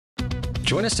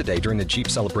Join us today during the Jeep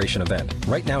Celebration event.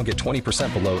 Right now, get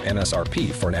 20% below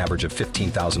MSRP for an average of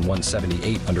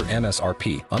 $15,178 under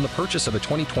MSRP on the purchase of a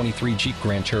 2023 Jeep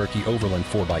Grand Cherokee Overland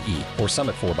 4xE or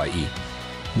Summit 4xE.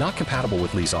 Not compatible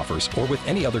with lease offers or with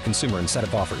any other consumer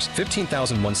incentive offers.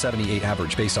 $15,178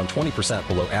 average based on 20%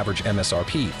 below average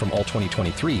MSRP from all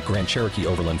 2023 Grand Cherokee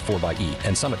Overland 4xE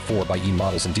and Summit 4xE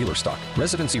models in dealer stock.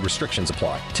 Residency restrictions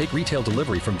apply. Take retail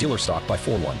delivery from dealer stock by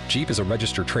 4/1. Jeep is a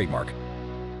registered trademark.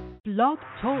 Blog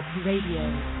Talk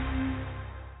Radio.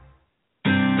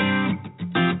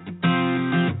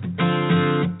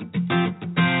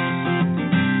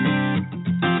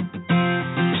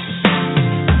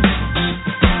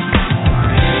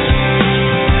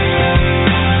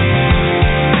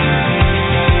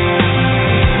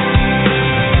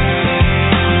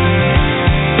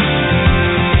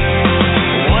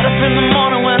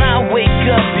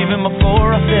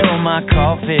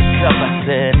 Coffee cup, I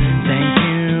said,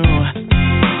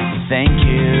 thank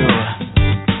you.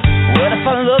 What if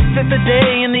I looked at the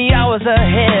day and the hours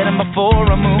ahead, and before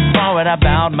I moved forward, I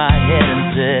bowed my head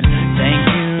and said, thank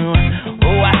you.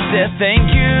 Oh, I said,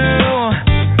 thank you.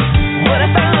 What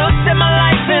if I looked at my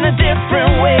life in a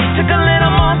different way, took a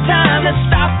little more time to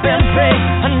stop and pray?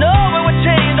 I know it would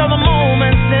change all the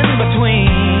moments in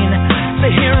between. So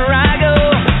here I go.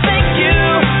 Thank you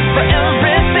for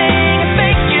everything.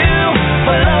 Thank you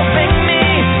for loving me.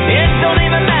 It don't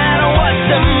even matter what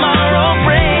tomorrow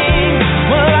brings.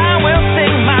 Well, I will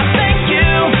sing my thank you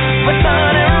for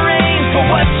sun and rain, for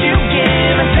what you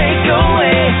give and take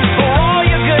away, for all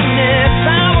your goodness.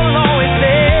 I will always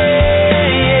say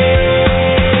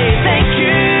thank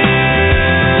you.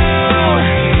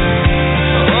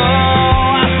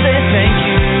 Oh, I say thank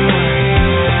you.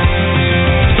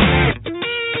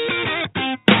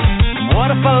 What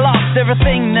if I lost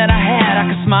everything that I had? I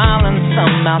could smile and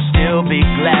somehow still be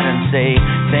glad and say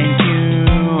thank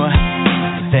you,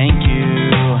 thank you.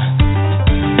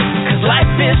 'Cause life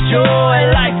is joy,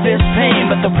 life is pain,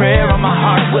 but the prayer on my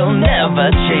heart will never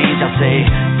change. I say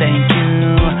thank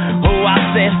you, oh, I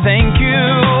say thank you.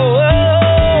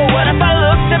 Oh, what if I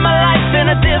looked at my life in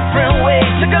a different way,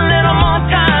 took a little more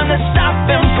time to stop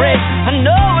and pray? I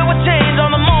know it would change all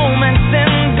the moments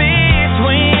in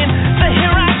between. So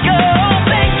here I go.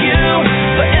 Thank you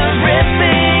for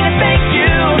everything. Thank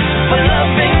you for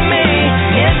loving me.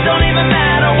 It don't even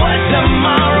matter what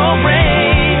tomorrow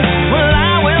brings. Well,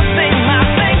 I will sing my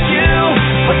thank you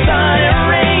for sun and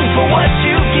rain, for what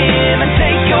you give and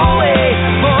take away,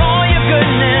 for all your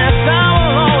goodness. I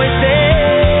will always say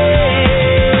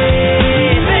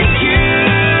thank you.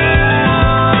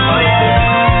 Oh, yeah.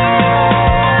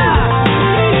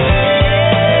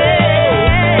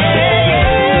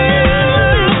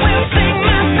 I will sing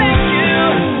my thank you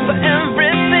for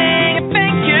everything.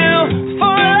 Thank you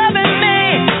for loving me.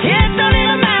 It don't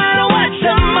even matter what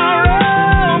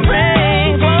tomorrow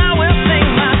brings. Well, I will sing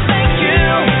my thank you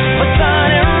for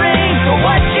sun and rain, for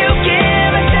what you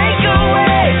give and take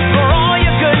away, for all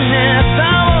your goodness.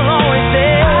 I will always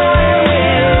say I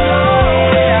will.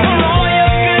 For all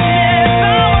your goodness,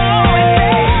 I will always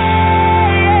say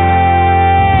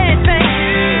thank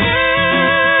you.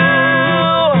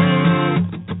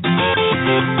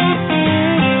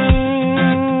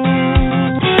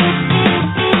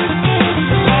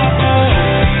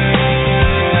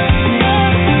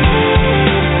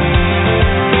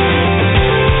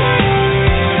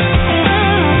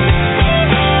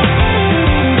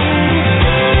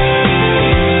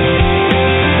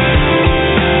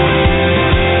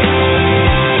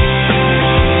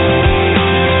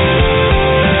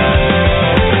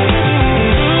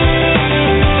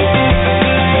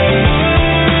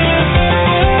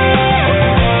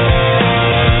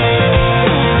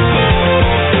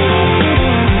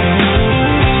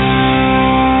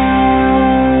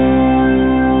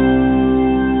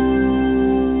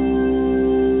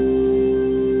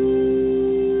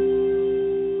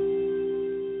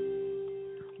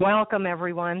 Welcome,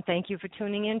 everyone. Thank you for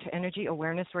tuning in to Energy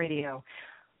Awareness Radio.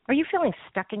 Are you feeling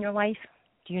stuck in your life?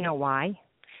 Do you know why?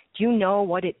 Do you know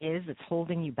what it is that's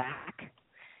holding you back?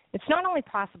 It's not only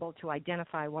possible to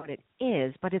identify what it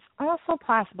is, but it's also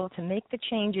possible to make the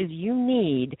changes you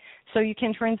need so you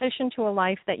can transition to a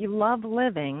life that you love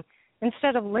living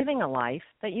instead of living a life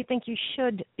that you think you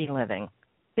should be living.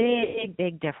 Big,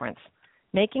 big difference.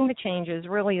 Making the changes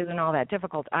really isn't all that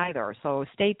difficult either, so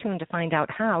stay tuned to find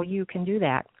out how you can do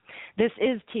that. This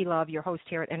is T Love, your host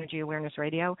here at Energy Awareness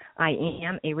Radio. I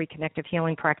am a reconnective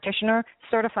healing practitioner,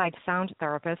 certified sound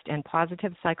therapist, and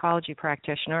positive psychology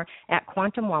practitioner at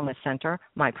Quantum Wellness Center,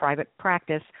 my private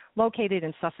practice, located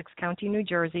in Sussex County, New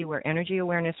Jersey, where Energy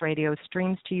Awareness Radio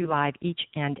streams to you live each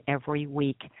and every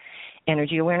week.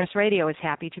 Energy Awareness Radio is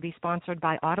happy to be sponsored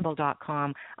by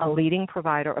Audible.com, a leading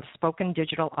provider of spoken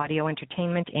digital audio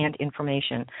entertainment and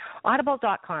information.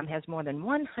 Audible.com has more than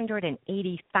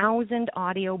 180,000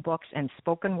 audio books and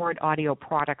spoken word audio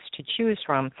products to choose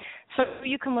from, so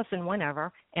you can listen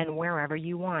whenever and wherever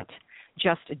you want.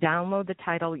 Just download the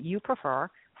title you prefer,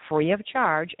 free of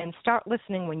charge, and start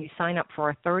listening when you sign up for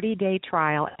a 30-day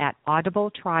trial at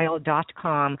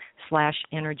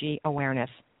audibletrial.com/energyawareness.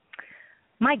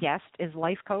 My guest is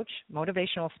life coach,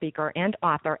 motivational speaker, and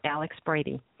author Alex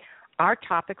Brady. Our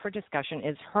topic for discussion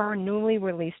is her newly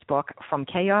released book, From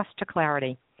Chaos to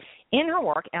Clarity. In her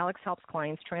work, Alex helps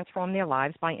clients transform their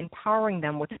lives by empowering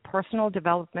them with personal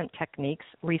development techniques,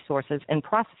 resources, and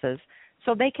processes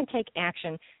so they can take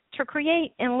action to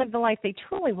create and live the life they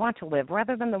truly want to live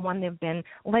rather than the one they've been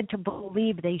led to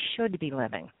believe they should be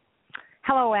living.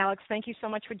 Hello, Alex. Thank you so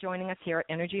much for joining us here at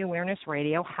Energy Awareness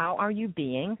Radio. How are you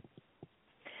being?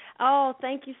 Oh,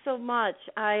 thank you so much.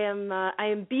 I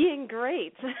am being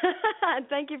great.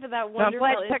 Thank you for that wonderful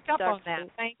introduction. I'm glad you picked up on that.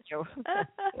 Thank you.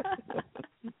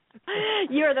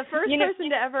 You're the first person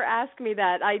to ever ask me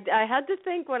that. I had to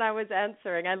think when I was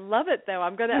answering. I love it, though.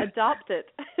 I'm going to adopt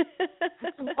it.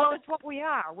 Well, it's what we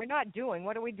are. We're not doing.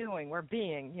 What are we doing? We're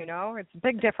being, It's a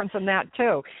big difference in that,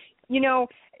 too.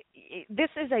 This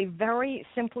is a very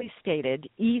simply stated,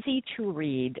 easy to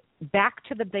read, back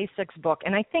to the basics book.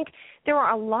 And I think there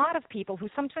are a lot of people who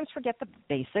sometimes forget the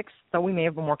basics, though we may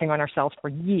have been working on ourselves for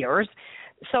years.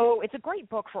 So it's a great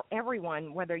book for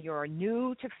everyone, whether you're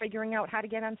new to figuring out how to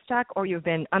get unstuck or you've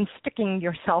been unsticking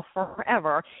yourself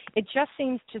forever. It just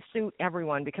seems to suit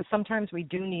everyone because sometimes we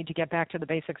do need to get back to the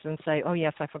basics and say, oh,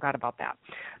 yes, I forgot about that.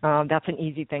 That's an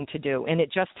easy thing to do. And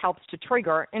it just helps to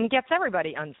trigger and gets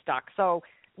everybody unstuck. So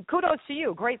kudos to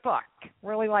you. Great book.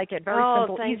 Really like it. Very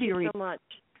simple, easy to read. Thank you so much.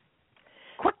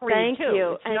 Quick read, too. Thank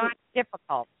you. It's not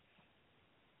difficult.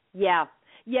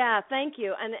 Yeah, thank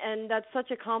you. And that's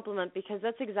such a compliment because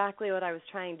that's exactly what I was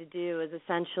trying to do, is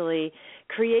essentially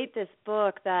create this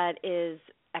book that is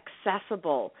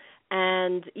accessible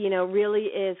and, really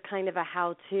is kind of a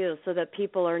how-to so that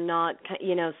people are not,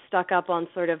 stuck up on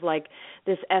sort of like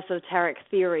this esoteric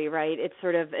theory, right? It's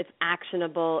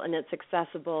actionable and it's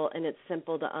accessible and it's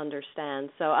simple to understand.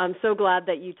 So I'm so glad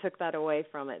that you took that away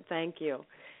from it. Thank you.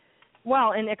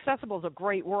 Well, and accessible is a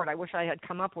great word. I wish I had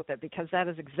come up with it because that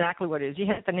is exactly what it is. You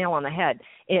hit the nail on the head.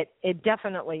 It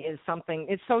definitely is something.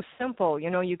 It's so simple.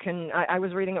 You can. I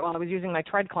was reading it while I was using my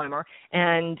tread climber,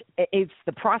 and it's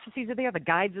the processes are there, the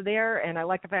guides are there, and I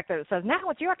like the fact that it says now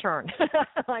it's your turn.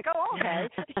 Like, oh, okay,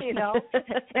 And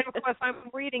of course I'm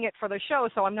reading it for the show,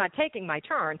 so I'm not taking my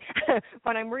turn,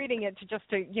 but I'm reading it to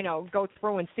go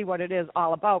through and see what it is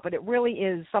all about. But it really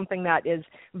is something that is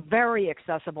very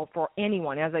accessible for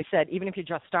anyone. As I said, even if you're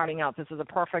just starting out, this is a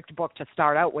perfect book to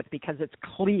start out with because it's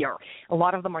clear. A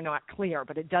lot of them are not clear,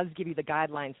 but it does give you the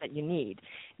guidelines that you need.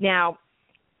 Now,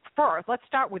 first, let's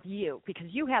start with you because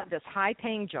you have this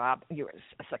high-paying job, you have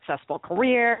a successful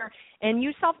career, and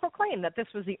you self-proclaim that this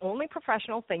was the only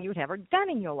professional thing you'd ever done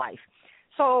in your life.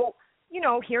 So,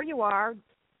 here you are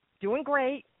doing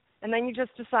great, and then you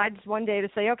just decide one day to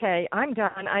say, okay, I'm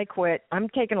done, I quit, I'm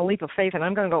taking a leap of faith, and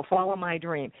I'm going to go follow my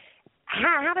dream.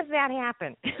 How does that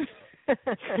happen?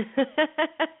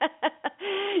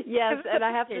 Yes, and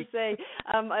I have to say,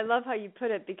 I love how you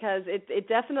put it because it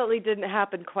definitely didn't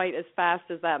happen quite as fast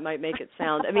as that might make it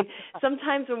sound. I mean,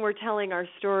 sometimes when we're telling our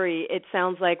story, it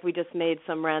sounds like we just made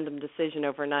some random decision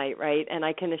overnight, right? And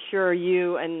I can assure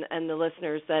you and the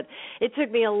listeners that it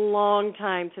took me a long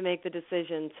time to make the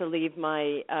decision to leave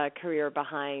my career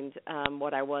behind,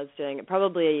 what I was doing.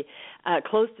 Probably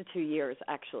close to 2 years,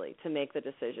 actually, to make the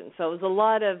decision. So it was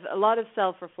a lot of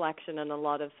self-reflection and a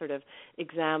lot of sort of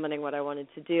examining what I wanted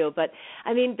to do. But,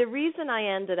 I mean, the reason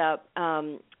I ended up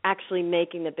actually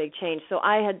making the big change, so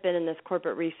I had been in this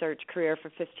corporate research career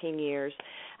for 15 years.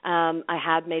 I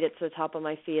had made it to the top of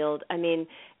my field. I mean,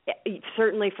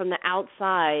 certainly from the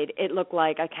outside, it looked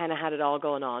like I kind of had it all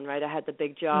going on, right? I had the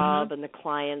big job and the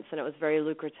clients, and it was very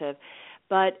lucrative.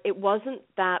 But it wasn't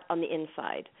that on the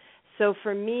inside. So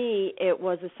for me, it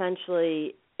was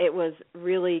essentially it was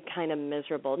really kind of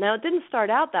miserable. Now, it didn't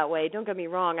start out that way. Don't get me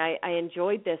wrong. I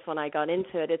enjoyed this when I got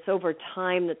into it. It's over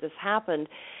time that this happened.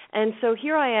 And so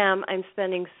here I am. I'm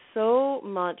spending so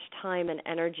much time and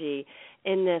energy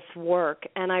in this work,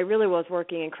 and I really was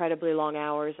working incredibly long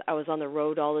hours. I was on the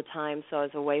road all the time, so I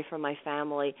was away from my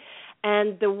family.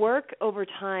 And the work over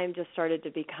time just started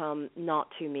to become not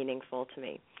too meaningful to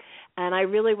me. And I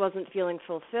really wasn't feeling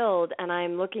fulfilled, and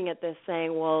I'm looking at this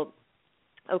saying, well,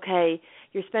 okay,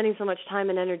 you're spending so much time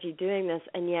and energy doing this,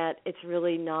 and yet it's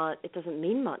really not, it doesn't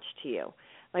mean much to you.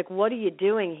 Like, what are you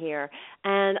doing here?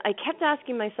 And I kept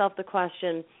asking myself the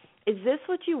question, is this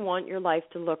what you want your life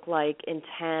to look like in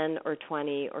 10 or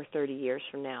 20 or 30 years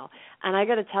from now? And I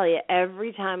got to tell you,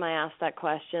 every time I asked that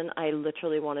question, I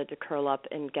literally wanted to curl up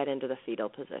and get into the fetal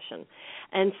position.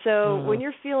 And so when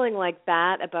you're feeling like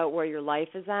that about where your life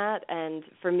is at, and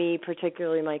for me,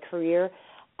 particularly my career,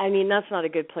 I mean, that's not a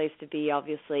good place to be,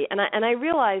 obviously. And I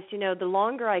realized, you know, the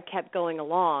longer I kept going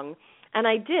along, and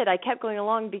I kept going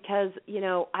along because, you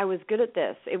know, I was good at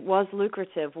this. It was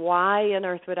lucrative. Why on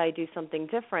earth would I do something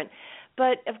different?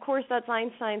 But, of course, that's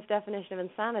Einstein's definition of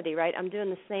insanity, right? I'm doing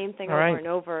the same thing over and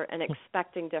over and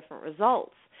expecting different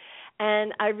results.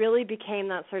 And I really became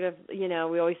that sort of, you know,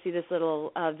 we always see this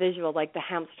little visual, like the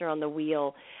hamster on the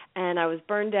wheel. And I was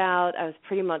burned out. I was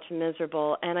pretty much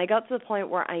miserable. And I got to the point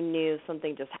where I knew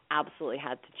something just absolutely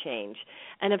had to change.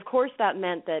 And, of course, that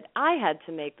meant that I had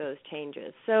to make those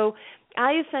changes. So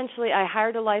I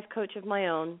hired a life coach of my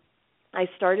own. I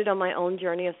started on my own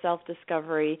journey of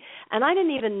self-discovery, and I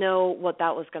didn't even know what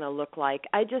that was going to look like.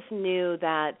 I just knew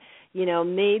that, you know,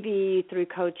 maybe through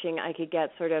coaching I could get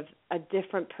sort of a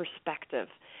different perspective,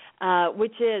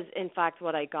 which is, in fact,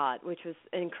 what I got, which was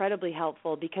incredibly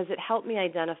helpful because it helped me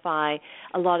identify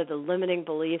a lot of the limiting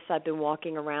beliefs I've been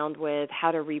walking around with,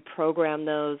 how to reprogram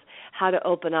those, how to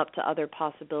open up to other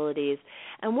possibilities.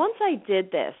 And once I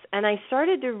did this, and I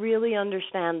started to really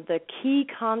understand the key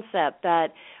concept that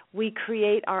we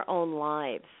create our own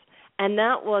lives. And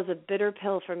that was a bitter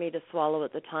pill for me to swallow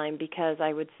at the time because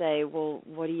I would say, well,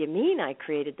 what do you mean I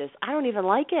created this? I don't even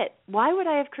like it. Why would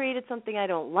I have created something I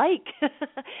don't like?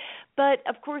 But,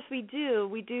 of course, we do.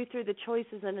 We do through the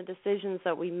choices and the decisions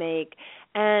that we make.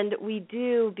 And we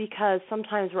do because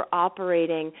sometimes we're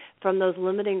operating from those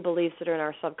limiting beliefs that are in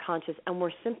our subconscious, and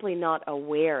we're simply not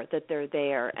aware that they're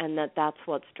there and that that's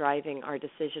what's driving our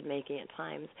decision-making at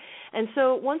times. And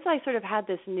so once I sort of had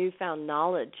this newfound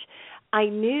knowledge, I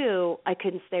knew I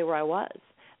couldn't stay where I was,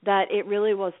 that it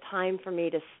really was time for me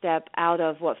to step out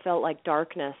of what felt like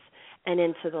darkness and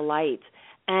into the light.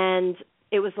 And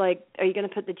it was like, are you going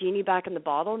to put the genie back in the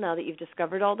bottle now that you've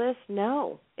discovered all this?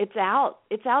 No, it's out.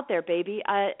 It's out there, baby.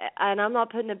 And I'm not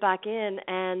putting it back in.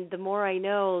 And the more I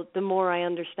know, the more I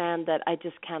understand that I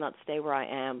just cannot stay where I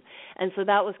am. And so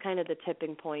that was kind of the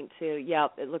tipping point to,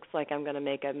 yep, it looks like I'm going to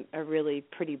make a really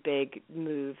pretty big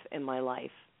move in my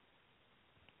life.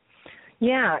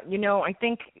 Yeah, you know, I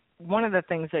think one of the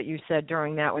things that you said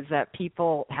during that was that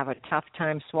people have a tough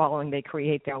time swallowing they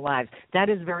create their lives. That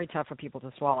is very tough for people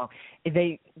to swallow.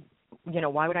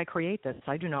 Why would I create this?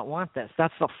 I do not want this.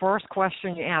 That's the first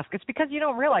question you ask. It's because you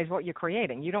don't realize what you're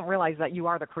creating. You don't realize that you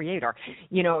are the creator.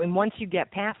 You know, and once you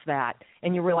get past that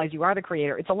and you realize you are the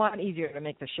creator, it's a lot easier to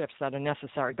make the shifts that are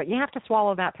necessary. But you have to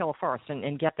swallow that pill first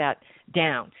and get that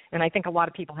down. And I think a lot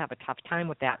of people have a tough time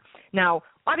with that. Now,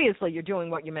 obviously, you're doing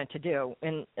what you're meant to do.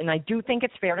 And I do think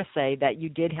it's fair to say that you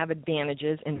did have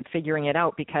advantages in figuring it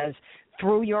out because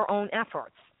through your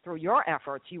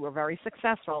efforts, you were very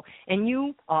successful, and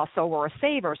you also were a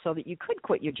saver so that you could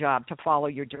quit your job to follow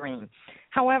your dream.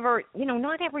 However, you know,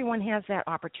 not everyone has that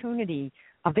opportunity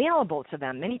available to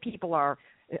them. Many people are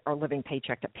living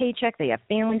paycheck to paycheck. They have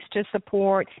families to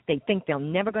support. They think they're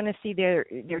never going to see their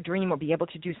dream or be able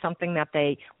to do something that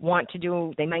they want to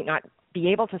do. They might not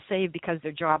be able to save because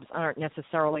their jobs aren't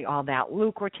necessarily all that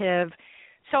lucrative.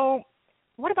 So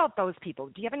what about those people?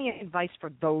 Do you have any advice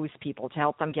for those people to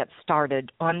help them get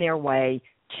started on their way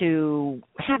to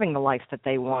having the life that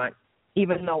they want,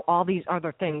 even though all these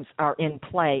other things are in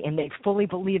play and they fully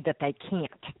believe that they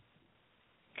can't?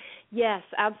 Yes,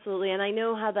 absolutely, and I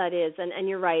know how that is, and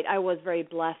you're right. I was very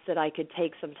blessed that I could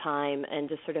take some time and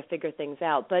just sort of figure things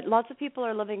out, but lots of people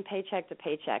are living paycheck to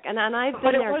paycheck, and I've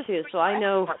been there too, so I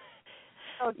know.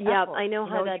 Yeah, I know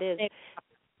how that is.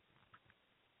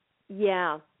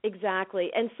 Yeah, exactly.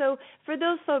 And so for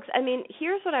those folks, I mean,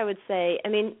 here's what I would say. I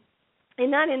mean, in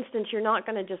that instance, you're not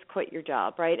going to just quit your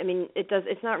job, right? I mean,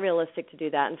 it's not realistic to do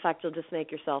that. In fact, you'll just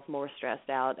make yourself more stressed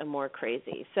out and more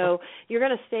crazy. So you're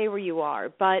going to stay where you are.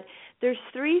 But there's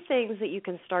 3 things that you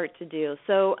can start to do.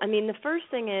 So, I mean, the first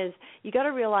thing is you got to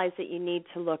realize that you need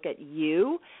to look at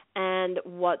you and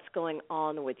what's going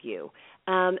on with you.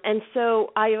 And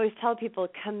so I always tell people,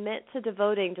 commit to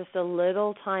devoting just a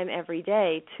little time every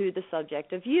day to the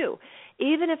subject of you,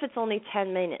 even if it's only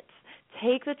 10 minutes.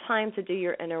 Take the time to do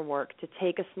your inner work, to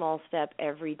take a small step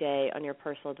every day on your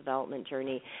personal development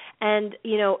journey. And,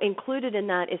 included in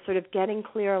that is sort of getting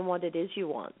clear on what it is you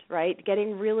want, right?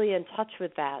 Getting really in touch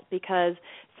with that, because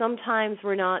sometimes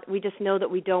we just know that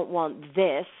we don't want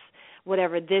this,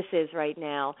 whatever this is right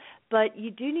now. But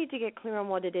you do need to get clear on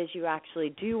what it is you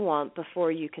actually do want before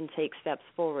you can take steps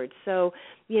forward. So,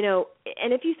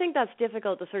 and if you think that's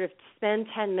difficult to sort of spend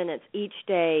 10 minutes each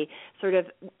day sort of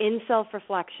in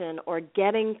self-reflection or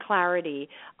getting clarity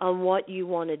on what you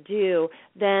want to do,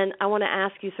 then I want to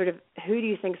ask you sort of, who do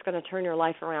you think is going to turn your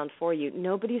life around for you?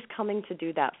 Nobody's coming to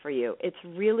do that for you. It's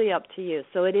really up to you.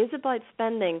 So it is about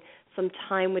spending some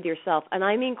time with yourself. And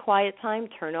I mean quiet time.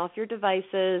 Turn off your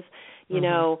devices.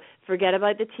 Forget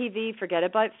about the TV, forget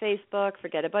about Facebook,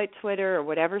 forget about Twitter or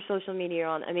whatever social media you're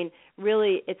on. I mean,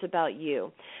 really, it's about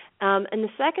you. And the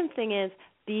second thing is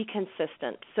be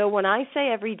consistent. So when I say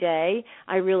every day,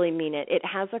 I really mean it. It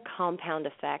has a compound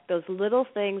effect. Those little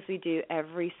things we do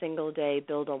every single day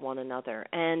build on one another.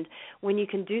 And when you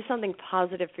can do something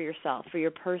positive for yourself, for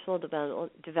your personal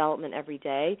development every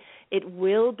day, it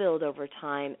will build over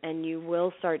time, and you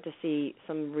will start to see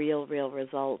some real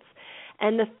results.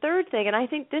 And the third thing, and I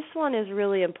think this one is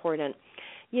really important,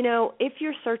 if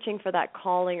you're searching for that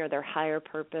calling or their higher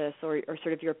purpose or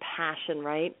sort of your passion,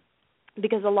 right?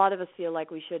 Because a lot of us feel like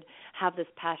we should have this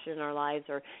passion in our lives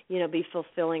or, be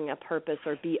fulfilling a purpose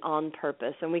or be on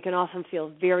purpose. And we can often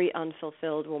feel very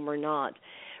unfulfilled when we're not.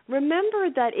 Remember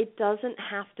that it doesn't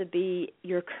have to be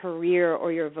your career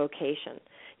or your vocation.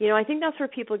 I think that's where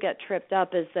people get tripped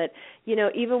up is that,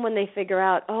 even when they figure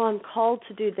out, I'm called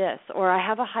to do this or I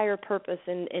have a higher purpose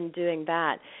in doing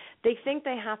that, they think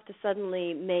they have to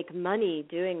suddenly make money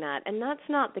doing that. And that's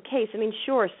not the case. I mean,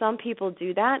 sure, some people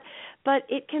do that, but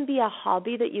it can be a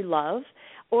hobby that you love,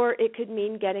 or it could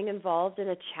mean getting involved in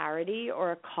a charity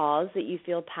or a cause that you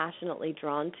feel passionately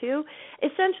drawn to.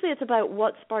 Essentially, it's about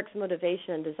what sparks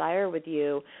motivation and desire with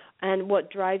you and what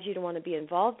drives you to want to be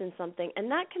involved in something, and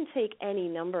that can take any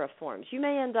number of forms. You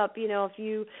may end up, if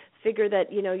you figure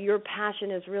that, your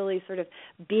passion is really sort of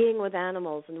being with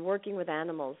animals and working with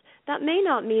animals, that may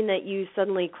not mean that you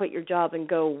suddenly quit your job and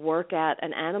go work at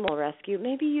an animal rescue.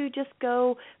 Maybe you just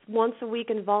go once a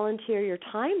week and volunteer your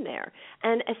time there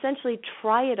and essentially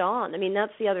try it on. I mean,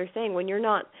 that's the other thing. When you're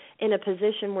not in a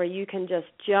position where you can just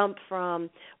jump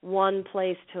from one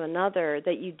place to another,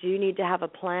 that you do need to have a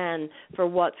plan for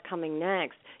what's coming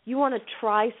next. You want to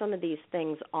try some of these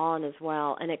things on as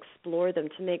well and explore them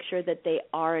to make sure that they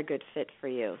are a good fit for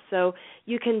you. So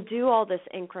you can do all this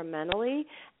incrementally,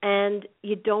 and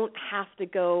you don't have to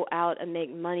go out and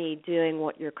make money doing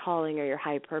what your calling or your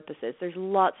high purpose is. There's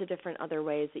lots of different other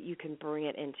ways that you can bring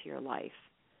it into your life.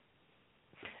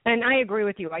 And I agree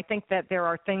with you. I think that there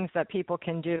are things that people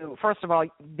can do. First of all,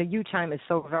 the you time is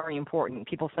so very important.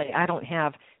 People say, I don't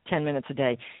have 10 minutes a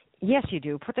day. Yes, you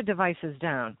do. Put the devices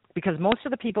down, because most of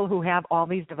the people who have all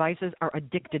these devices are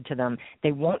addicted to them.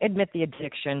 They won't admit the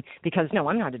addiction because, no,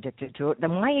 I'm not addicted to it.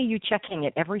 Then why are you checking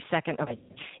it every second of it?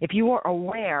 If you are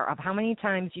aware of how many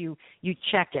times you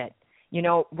check it,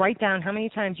 write down how many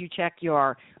times you check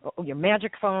your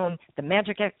Magic Phone, the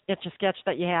Magic Etch-a-Sketch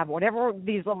that you have, whatever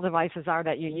these little devices are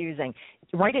that you're using.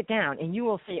 Write it down, and you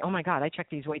will see, oh, my God, I check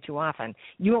these way too often.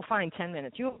 You will find 10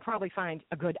 minutes. You will probably find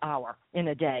a good hour in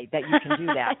a day that you can do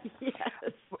that.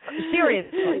 Yes.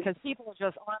 Seriously, because people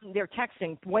are just they're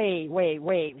texting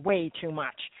way too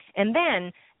much. And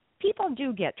then people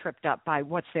do get tripped up by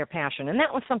what's their passion, and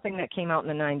that was something that came out in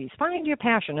the 90s. Find your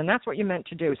passion, and that's what you're meant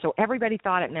to do. So everybody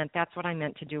thought it meant that's what I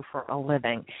meant to do for a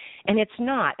living, and it's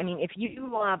not. I mean, if you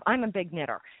love, I'm a big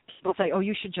knitter. People say, oh,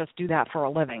 you should just do that for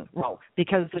a living. Well,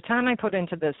 because the time I put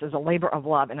into this is a labor of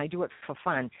love, and I do it for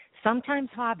fun. Sometimes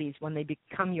hobbies, when they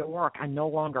become your work, are no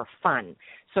longer fun.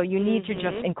 So you need to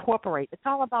just incorporate. It's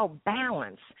all about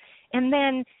balance. And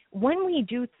then when we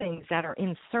do things that are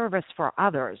in service for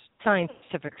others,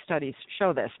 scientific studies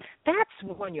show this,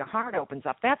 that's when your heart opens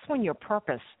up. That's when your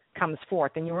purpose comes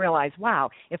forth and you realize, wow,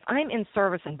 if I'm in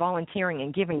service and volunteering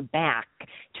and giving back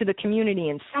to the community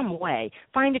in some way,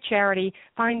 find a charity,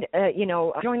 join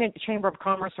a Chamber of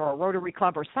Commerce or a Rotary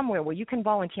Club or somewhere where you can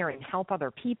volunteer and help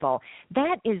other people.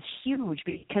 That is huge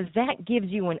because that gives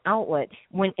you an outlet.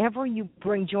 Whenever you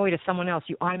bring joy to someone else,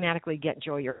 you automatically get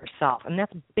joy yourself. And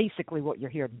that's basically what you're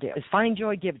here to do, is find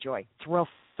joy, give joy. It's real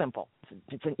simple.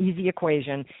 It's an easy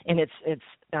equation, and it's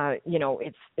a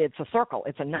circle.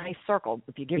 It's a nice circle.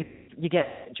 If you give, you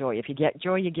get joy. If you get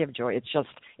joy, you give joy.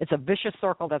 It's a vicious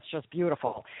circle that's just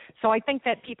beautiful. So I think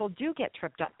that people do get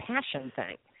tripped up. Passion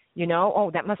thing.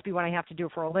 Oh, that must be what I have to do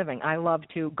for a living. I love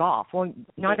to golf. Well,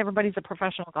 not everybody's a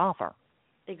professional golfer.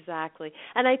 Exactly.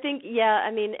 And I think,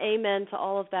 amen to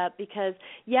all of that because,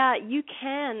 you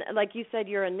can, like you said,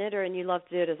 you're a knitter and you love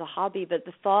to do it as a hobby, but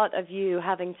the thought of you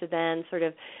having to then sort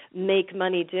of make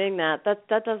money doing that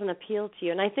doesn't appeal to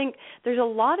you. And I think there's a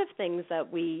lot of things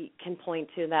that we can point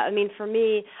to that. I mean, for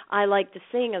me, I like to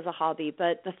sing as a hobby,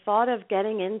 but the thought of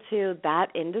getting into that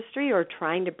industry or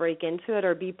trying to break into it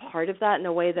or be part of that in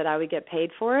a way that I would get paid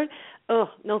for it, oh,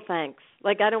 no thanks.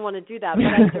 Like, I don't want to do that, but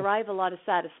I derive a lot of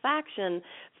satisfaction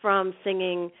from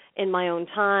singing in my own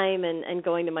time and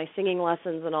going to my singing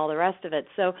lessons and all the rest of it.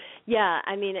 So,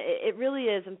 it really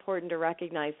is important to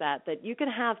recognize that you can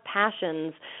have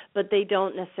passions, but they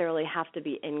don't necessarily have to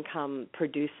be income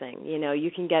producing.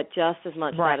 You can get just as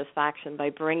much satisfaction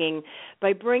by bringing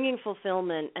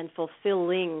fulfillment and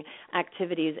fulfilling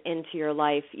activities into your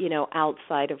life,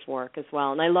 outside of work as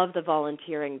well. And I love the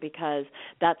volunteering because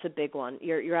that's a big one.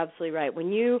 You're absolutely right.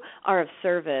 When you are of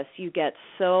service, you get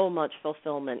so much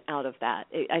fulfillment out of that.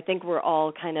 I think we're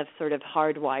all kind of sort of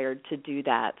hardwired to do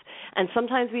that. And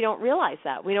sometimes we don't realize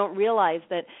that. We don't realize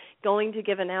that going to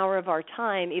give an hour of our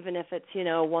time, even if it's,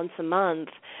 once a month,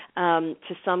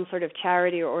 to some sort of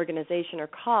charity or organization or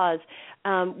cause,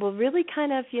 will really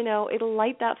kind of, it'll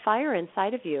light that fire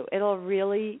inside of you. It'll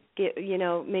really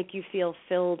make you feel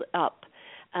filled up.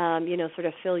 Sort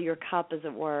of fill your cup, as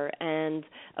it were. And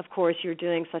of course, you're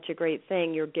doing such a great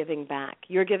thing. You're giving back.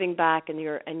 You're giving back, and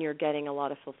you're getting a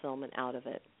lot of fulfillment out of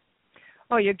it.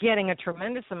 Oh, you're getting a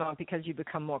tremendous amount because you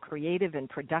become more creative and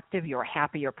productive. You're a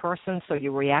happier person, so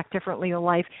you react differently to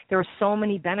life. There are so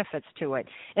many benefits to it.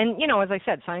 And, as I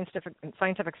said,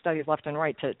 scientific studies left and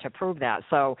right to prove that.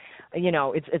 So,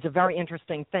 it's a very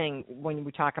interesting thing when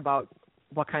we talk about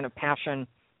what kind of passion,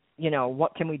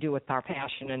 what can we do with our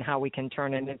passion and how we can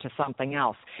turn it into something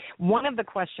else. One of the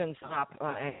questions up,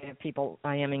 people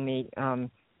IMing me on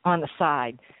the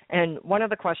side, and one of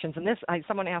the questions, and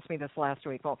someone asked me this last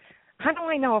week, well, how do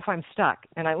I know if I'm stuck?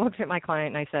 And I looked at my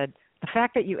client and I said, the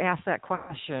fact that you asked that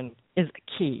question is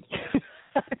key.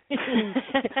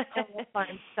 If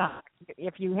I'm stuck.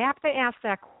 If you have to ask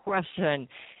that question,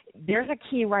 there's a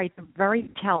key right there, very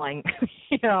telling,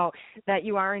 that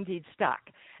you are indeed stuck.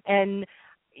 And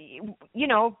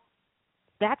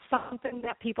that's something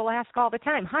that people ask all the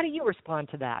time. How do you respond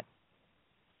to that?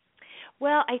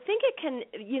 Well, I think it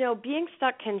can, being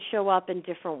stuck can show up in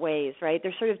different ways, right?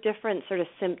 There's sort of different sort of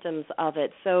symptoms of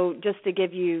it. So just to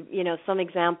give you, some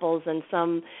examples and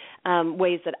some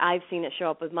ways that I've seen it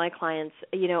show up with my clients,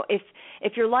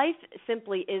 if your life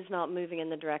simply is not moving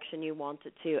in the direction you want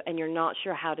it to and you're not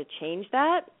sure how to change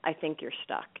that, I think you're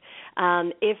stuck.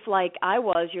 If, like I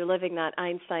was, you're living that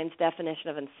Einstein's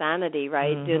definition of insanity,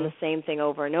 right, doing the same thing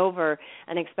over and over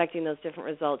and expecting those different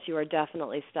results, you are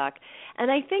definitely stuck.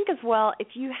 And I think as well, if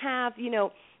you have,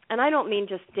 and I don't mean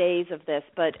just days of this,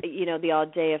 but, the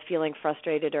odd day of feeling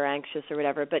frustrated or anxious or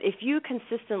whatever, but if you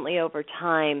consistently over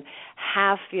time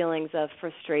have feelings of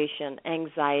frustration,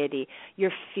 anxiety,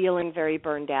 you're feeling very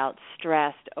burned out,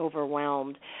 stressed,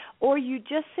 overwhelmed, or you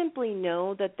just simply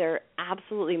know that there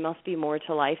absolutely must be more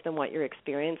to life than what you're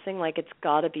experiencing, like it's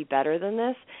got to be better than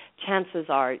this, chances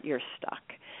are you're stuck.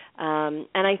 And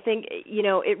I think,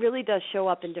 it really does show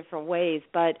up in different ways,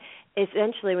 but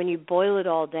essentially when you boil it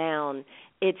all down,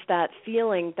 it's that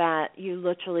feeling that you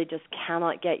literally just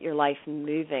cannot get your life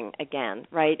moving again,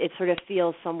 right? It sort of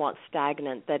feels somewhat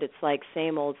stagnant, that it's like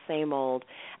same old,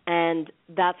 and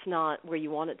that's not where you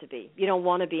want it to be. You don't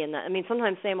want to be in that. I mean,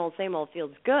 sometimes same old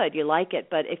feels good. You like it,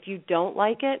 but if you don't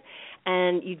like it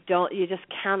and you just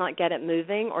cannot get it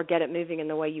moving or get it moving in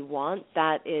the way you want,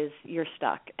 you're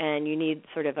stuck, and you need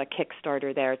sort of a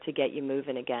Kickstarter there to get you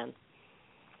moving again.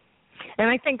 And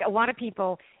I think a lot of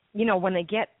people, when they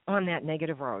get on that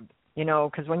negative road,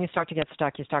 because when you start to get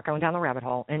stuck, you start going down the rabbit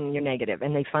hole and you're negative,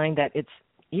 and they find that it's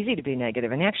easy to be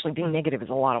negative, and actually being negative is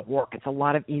a lot of work. It's a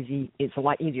lot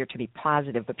easier to be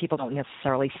positive, but people don't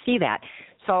necessarily see that.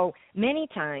 So many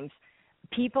times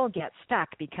people get stuck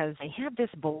because they have this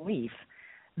belief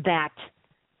that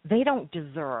they don't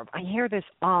deserve. I hear this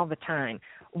all the time.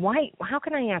 Why? How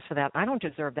can I ask for that? I don't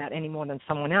deserve that any more than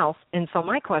someone else. And so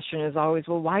my question is always,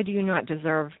 well, why do you not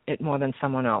deserve it more than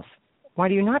someone else? Why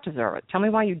do you not deserve it? Tell me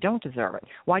why you don't deserve it.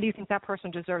 Why do you think that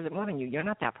person deserves it more than you? You're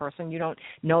not that person. You don't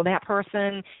know that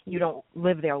person. You don't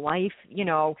live their life. You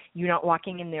know, you're not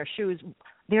walking in their shoes.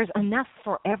 There's enough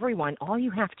for everyone. All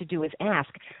you have to do is ask.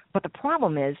 But the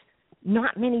problem is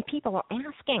not many people are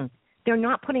asking. They're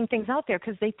not putting things out there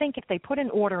because they think if they put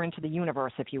an order into the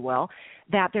universe, if you will,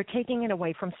 that they're taking it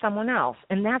away from someone else.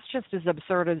 And that's just as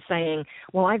absurd as saying,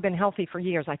 well, I've been healthy for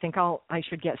years. I think I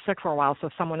should get sick for a while so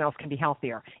someone else can be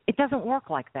healthier. It doesn't work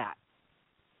like that.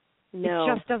 No,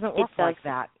 it just doesn't work like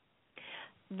that.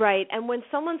 Right. And when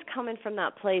someone's coming from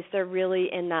that place, they're really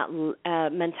in that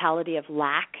mentality of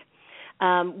lack.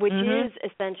 Which is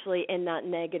essentially in that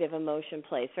negative emotion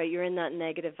place, right? You're in that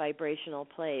negative vibrational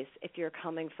place if you're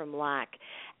coming from lack.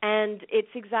 And it's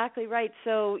exactly right.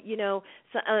 So,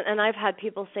 and I've had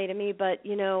people say to me, but,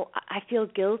 I feel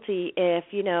guilty if,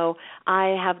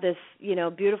 I have this,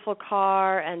 beautiful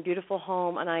car and beautiful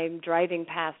home and I'm driving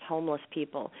past homeless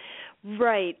people.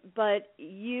 Right, but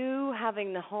you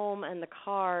having the home and the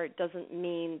car doesn't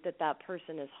mean that that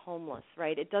person is homeless,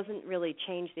 right? It doesn't really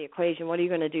change the equation. What are you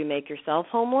going to do, make yourself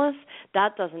homeless?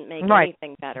 That doesn't make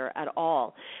anything better at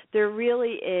all. There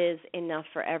really is enough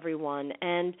for everyone.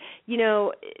 And,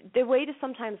 the way to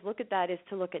sometimes look at that is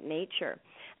to look at nature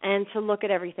and to look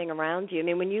at everything around you. I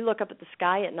mean, when you look up at the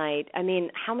sky at night,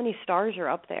 how many stars are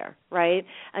up there, right?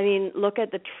 Look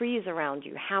at the trees around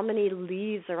you. How many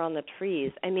leaves are on the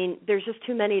trees? There's just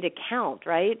too many to count,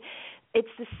 right? It's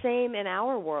the same in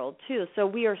our world, too. So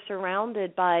we are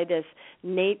surrounded by this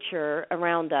nature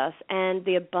around us, and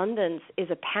the abundance is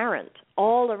apparent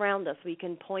all around us. We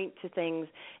can point to things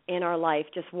in our life.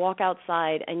 Just walk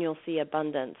outside, and you'll see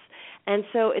abundance. And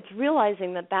so it's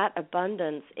realizing that that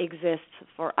abundance exists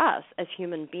for us as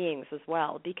human beings as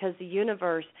well, because the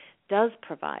universe does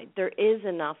provide. There is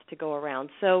enough to go around.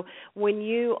 So when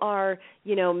you are,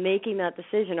 making that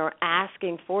decision or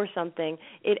asking for something,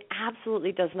 it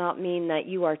absolutely does not mean that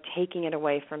you are taking it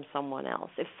away from someone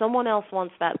else. If someone else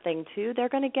wants that thing too, they're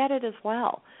going to get it as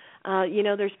well.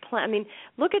 There's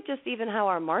look at just even how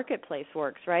our marketplace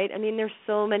works, right? There's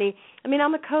so many.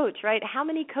 I'm a coach, right? How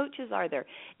many coaches are there?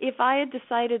 If I had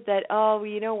decided that,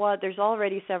 there's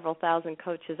already several thousand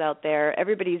coaches out there,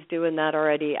 everybody's doing that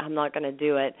already, I'm not going to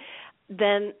do it,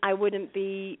 then I wouldn't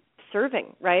be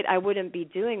serving, right? I wouldn't be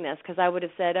doing this because I would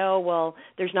have said,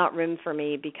 there's not room for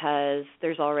me because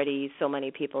there's already so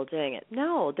many people doing it.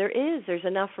 No, there's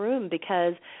enough room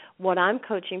because what I'm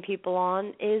coaching people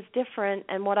on is different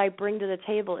and what I bring to the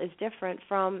table is different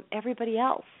from everybody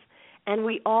else. And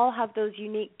we all have those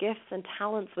unique gifts and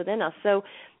talents within us. So,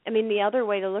 the other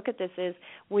way to look at this is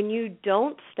when you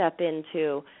don't step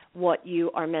into what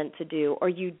you are meant to do or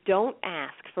you don't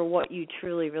ask for what you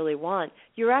truly, really want,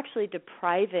 you're actually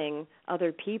depriving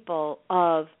other people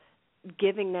of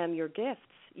giving them your gifts,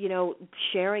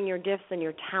 sharing your gifts and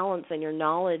your talents and your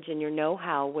knowledge and your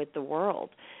know-how with the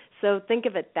world. So think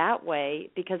of it that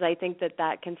way because I think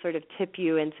that can sort of tip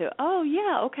you into,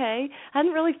 I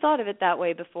hadn't really thought of it that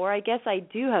way before. I guess I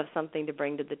do have something to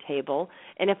bring to the table.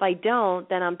 And if I don't,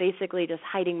 then I'm basically just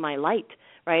hiding my light,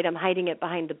 right? I'm hiding it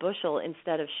behind the bushel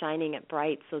instead of shining it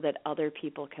bright so that other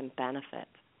people can benefit.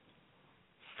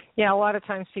 Yeah, a lot of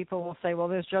times people will say, well,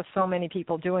 there's just so many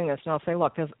people doing this. And I'll say,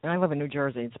 look, I live in New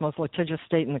Jersey. It's the most litigious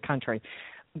state in the country.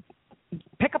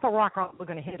 Pick up a rock, we're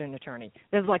going to hit an attorney.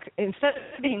 There's instead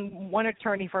of being one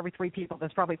attorney for every 3 people,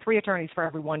 there's probably 3 attorneys for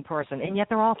every 1 person, and yet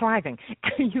they're all thriving.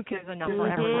 You give enough for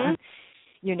everyone.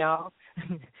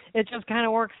 It just kind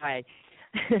of works that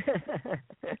way.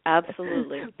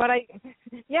 Absolutely. But I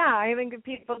think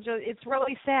people it's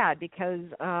really sad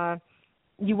because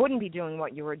you wouldn't be doing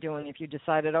what you were doing if you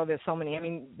decided, there's so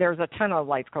many. There's a ton of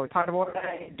life coach. Part of what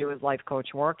I do is life coach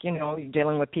work. You're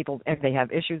dealing with people if they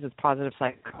have issues. It's positive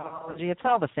psychology. It's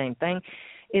all the same thing.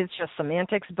 It's just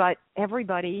semantics. But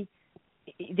everybody,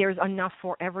 there's enough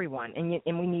for everyone,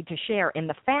 and we need to share. And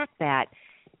the fact that,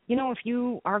 if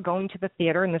you are going to the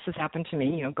theater, and this has happened to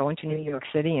me, going to New York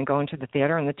City and going to the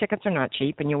theater, and the tickets are not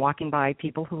cheap, and you're walking by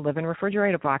people who live in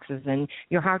refrigerator boxes, and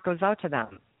your heart goes out to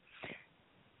them.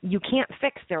 You can't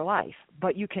fix their life,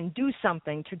 but you can do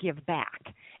something to give back,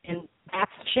 and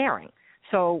that's sharing.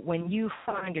 So when you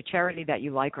find a charity that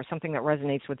you like or something that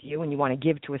resonates with you and you want to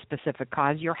give to a specific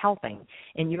cause, you're helping.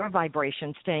 And your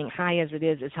vibration, staying high as it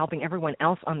is helping everyone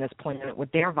else on this planet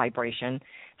with their vibration.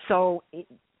 So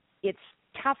it's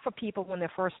tough for people when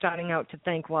they're first starting out to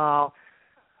think, well,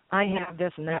 I have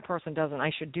this and that person doesn't,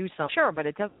 I should do something. Sure, but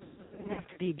it doesn't have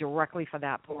to be directly for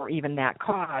that or even that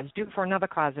cause. Do it for another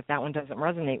cause if that one doesn't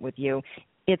resonate with you.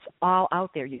 It's all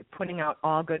out there. You're putting out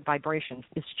all good vibrations.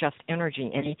 It's just energy.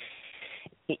 And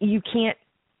you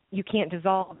can't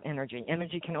dissolve energy.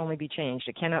 Energy can only be changed.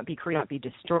 It cannot be created, be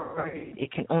destroyed.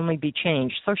 It can only be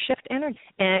changed. So shift energy.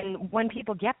 And when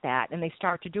people get that and they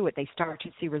start to do it, they start to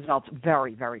see results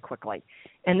very, very quickly.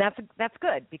 And that's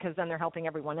good because then they're helping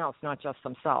everyone else, not just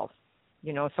themselves.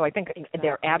 So I think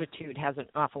their attitude has an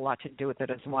awful lot to do with it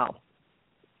as well.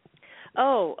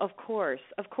 Oh, of course,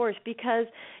 because,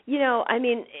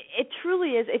 it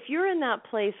truly is. If you're in that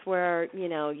place where,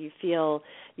 you feel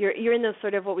you're in those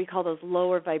sort of what we call those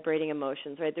lower vibrating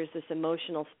emotions, right? There's this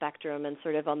emotional spectrum, and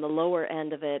sort of on the lower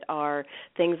end of it are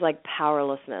things like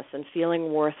powerlessness and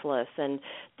feeling worthless and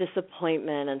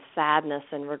disappointment and sadness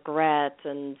and regret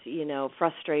and,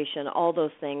 frustration, all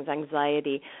those things,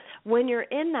 anxiety. When you're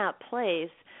in that place,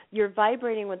 you're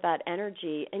vibrating with that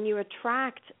energy and you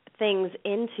attract things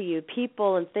into you,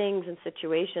 people and things and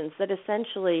situations that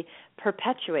essentially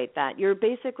perpetuate that. You're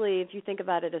basically, if you think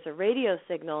about it as a radio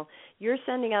signal, you're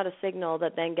sending out a signal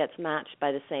that then gets matched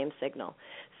by the same signal.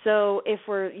 So if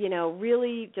we're,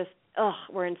 really just,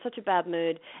 we're in such a bad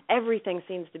mood, everything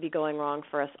seems to be going wrong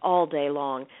for us all day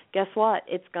long, guess what?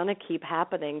 It's going to keep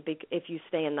happening if you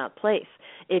stay in that place.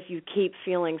 If you keep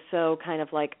feeling so kind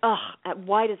of like,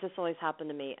 why does this always happen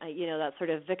to me? That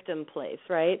sort of victim place,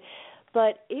 right?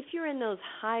 But if you're in those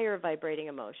higher vibrating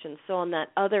emotions, so on that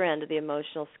other end of the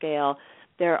emotional scale,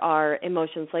 there are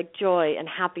emotions like joy and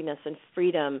happiness and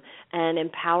freedom and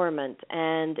empowerment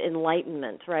and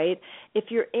enlightenment, right? If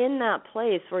you're in that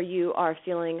place where you are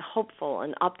feeling hopeful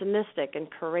and optimistic and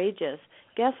courageous,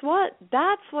 guess what?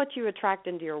 That's what you attract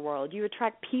into your world. You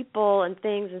attract people and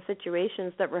things and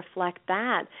situations that reflect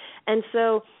that. And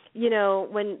so,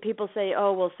 when people say,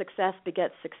 success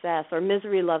begets success or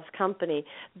misery loves company,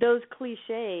 those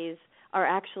cliches are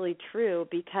actually true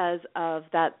because of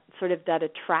that sort of that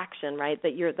attraction, right?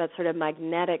 That sort of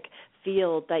magnetic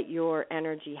field that your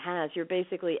energy has. You're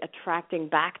basically attracting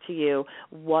back to you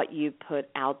what you put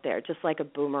out there, just like a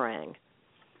boomerang.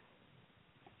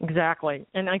 Exactly.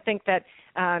 And I think that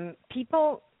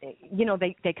people,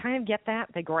 they kind of get that,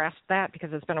 they grasp that because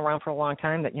it's been around for a long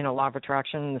time, that, law of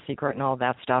attraction, The Secret, and all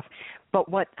that stuff. But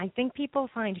what I think people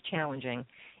find challenging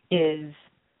is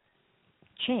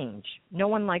change. No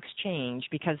one likes change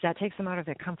because that takes them out of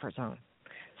their comfort zone.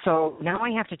 So now I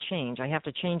have to change. I have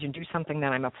to change and do something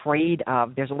that I'm afraid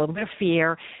of. There's a little bit of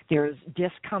fear. There's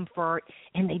discomfort,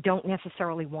 and they don't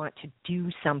necessarily want to do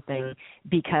something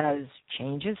because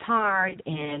change is hard,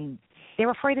 and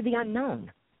they're afraid of the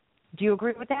unknown. Do you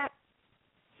agree with that?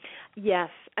 Yes,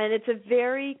 and it's a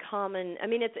very common,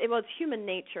 it's human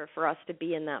nature for us to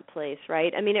be in that place,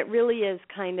 right? It really is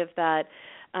kind of that,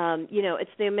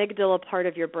 it's the amygdala part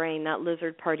of your brain, that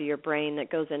lizard part of your brain that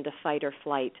goes into fight or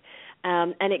flight.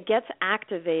 And it gets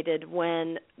activated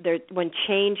when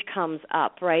change comes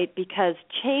up, right? Because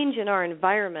change in our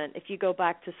environment, if you go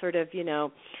back to sort of,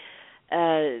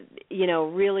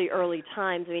 really early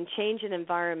times. Change in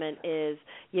environment is,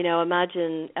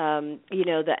 imagine,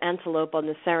 the antelope on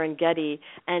the Serengeti,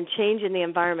 and change in the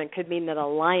environment could mean that a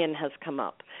lion has come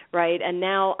up, right? And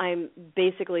now I'm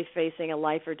basically facing a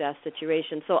life or death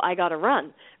situation, so I got to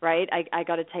run, right? I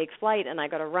got to take flight and I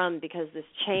got to run because this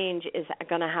change is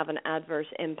going to have an adverse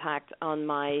impact on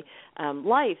my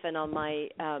life and on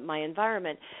my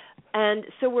environment. And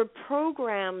so we're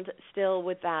programmed still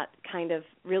with that kind of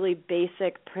really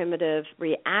basic, primitive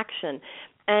reaction.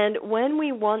 And when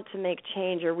we want to make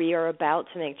change, or we are about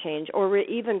to make change, or we're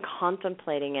even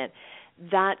contemplating it,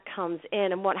 that comes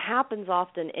in. And what happens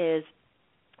often is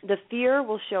the fear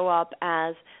will show up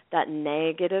as that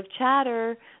negative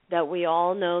chatter that we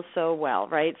all know so well,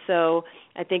 right? So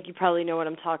I think you probably know what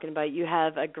I'm talking about. You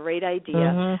have a great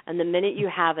idea, and the minute you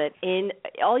have it,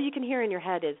 all you can hear in your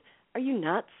head is, are you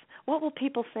nuts? What will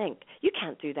people think? You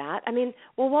can't do that.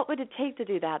 What would it take to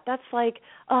do that? That's like,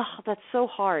 that's so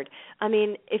hard.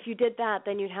 If you did that,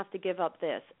 then you'd have to give up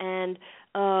this. And,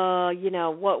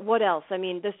 what else?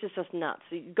 This is just nuts.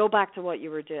 So go back to what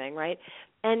you were doing, right?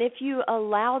 And if you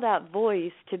allow that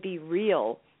voice to be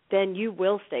real then you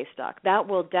will stay stuck. That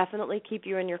will definitely keep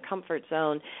you in your comfort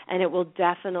zone, and it will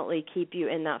definitely keep you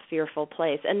in that fearful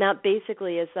place. And that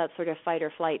basically is that sort of fight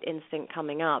or flight instinct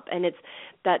coming up. And it's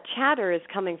that chatter is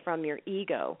coming from your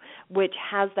ego, which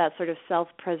has that sort of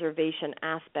self-preservation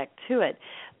aspect to it.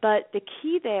 But the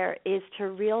key there is to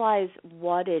realize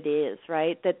what it is,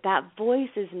 right? That voice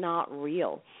is not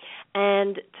real.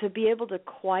 And to be able to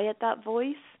quiet that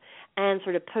voice and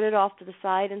sort of put it off to the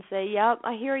side and say, yep,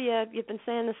 I hear you. You've been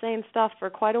saying the same stuff for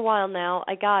quite a while now.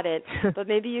 I got it. But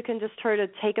maybe you can just try to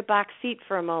take a back seat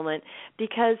for a moment,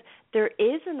 because there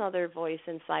is another voice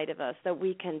inside of us that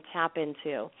we can tap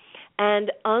into.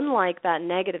 And unlike that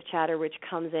negative chatter, which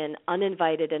comes in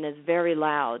uninvited and is very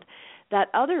loud, that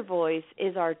other voice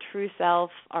is our true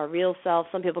self, our real self.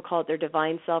 Some people call it their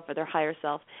divine self or their higher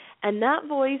self. And that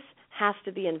voice has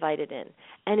to be invited in.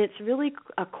 And it's really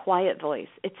a quiet voice.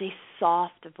 It's a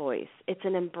soft voice. It's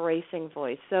an embracing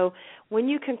voice. So when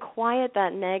you can quiet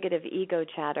that negative ego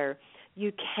chatter,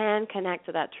 you can connect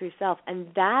to that true self. And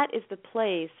that is the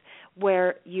place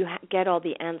where you get all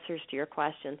the answers to your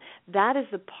question. That is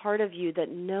the part of you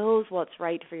that knows what's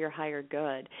right for your higher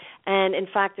good. And in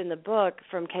fact, in the book,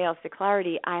 From Chaos to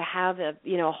Clarity, I have a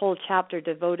whole chapter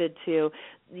devoted to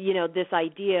this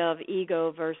idea of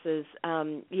ego versus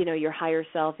your higher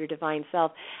self, your divine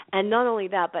self. And not only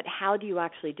that, but how do you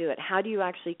actually do it? How do you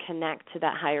actually connect to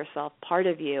that higher self part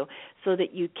of you so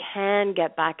that you can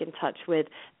get back in touch with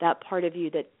that part of you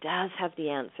that does have the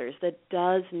answers, that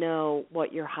does know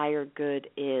what your higher good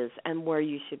is and where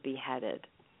you should be headed?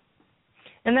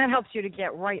 And that helps you to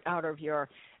get right out of your,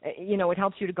 it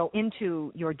helps you to go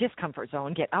into your discomfort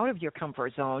zone, get out of your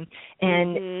comfort zone,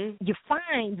 and you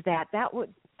find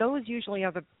those usually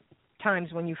are the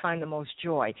times when you find the most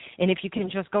joy. And if you can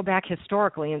just go back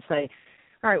historically and say,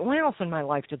 all right, when else in my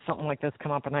life did something like this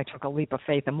come up and I took a leap of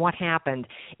faith, and what happened?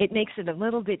 It makes it a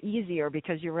little bit easier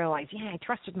because you realize, I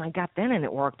trusted my gut then and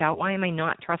it worked out. Why am I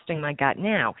not trusting my gut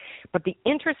now? But the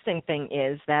interesting thing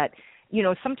is that,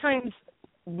 sometimes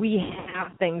we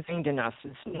have things ingrained in us.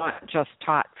 It's not just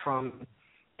taught from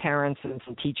parents and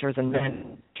some teachers and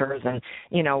mentors. And,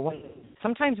 when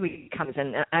sometimes we come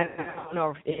in, I don't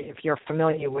know if you're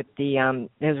familiar with there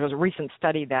was a recent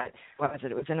study that,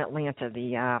 it was in Atlanta,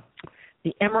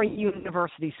 the Emory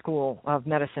University School of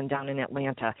Medicine down in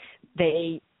Atlanta.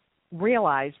 They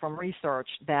realized from research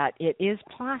that it is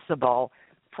possible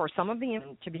for some of the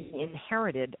to be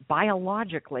inherited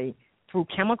biologically through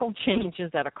chemical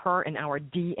changes that occur in our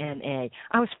DNA.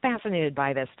 I was fascinated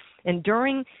by this. And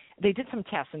they did some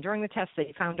tests, and during the tests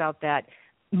they found out that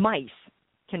mice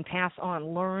can pass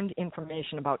on learned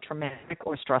information about traumatic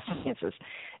or stressful experiences.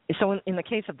 So in the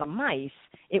case of the mice,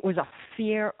 it was a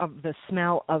fear of the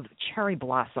smell of cherry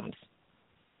blossoms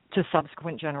to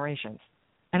subsequent generations.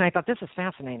 And I thought, this is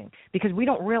fascinating, because we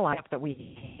don't realize that we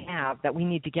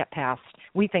need to get past.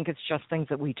 We think it's just things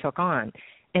that we took on.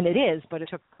 And it is, but it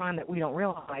took time that we don't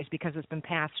realize because it's been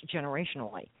passed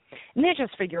generationally. And they're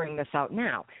just figuring this out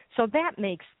now. So that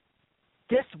makes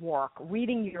this work,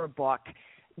 reading your book,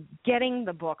 getting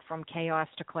the book From Chaos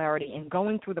to Clarity, and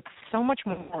going through so much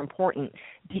more important,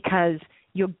 because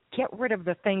you'll get rid of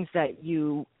the things that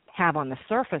you have on the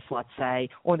surface, let's say,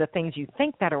 or the things you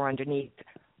think that are underneath.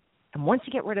 And once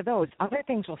you get rid of those, other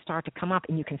things will start to come up,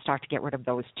 and you can start to get rid of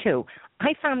those too.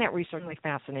 I found that research really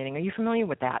fascinating. Are you familiar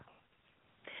with that?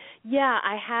 Yeah,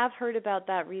 I have heard about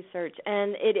that research.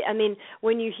 And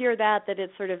when you hear that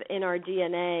it's sort of in our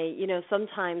DNA,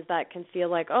 sometimes that can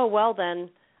feel like, oh, well, then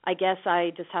I guess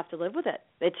I just have to live with it.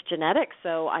 It's genetic,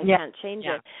 so I can't change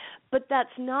it. But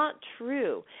that's not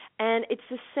true. And it's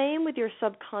the same with your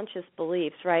subconscious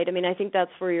beliefs, right? I think that's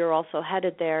where you're also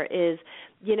headed there is,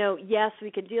 yes,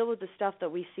 we could deal with the stuff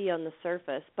that we see on the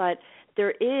surface, but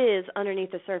there is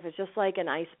underneath the surface, just like an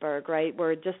iceberg, right,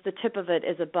 where just the tip of it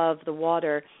is above the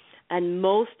water. And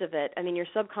most of it, your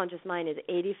subconscious mind is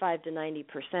 85 to 90%.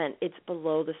 It's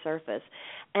below the surface.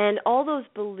 And all those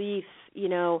beliefs,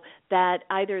 that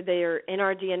either they're in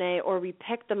our DNA or we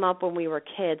picked them up when we were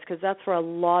kids, because that's where a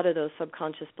lot of those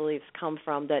subconscious beliefs come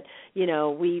from, that,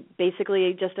 we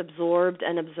basically just absorbed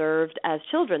and observed as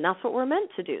children. That's what we're meant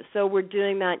to do. So we're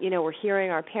doing that, we're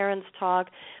hearing our parents talk.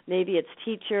 Maybe it's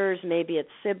teachers, maybe it's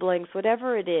siblings,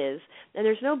 whatever it is. And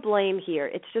there's no blame here.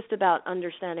 It's just about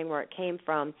understanding where it came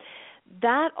from.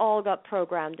 That all got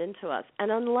programmed into us.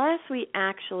 And unless we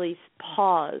actually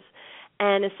pause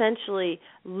and essentially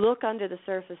look under the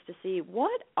surface to see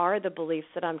what are the beliefs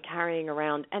that I'm carrying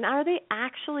around, and are they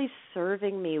actually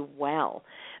serving me well?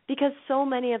 Because so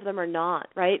many of them are not,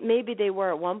 right? Maybe they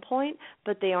were at one point,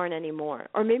 but they aren't anymore.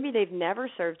 Or maybe they've never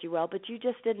served you well, but you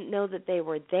just didn't know that they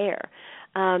were there.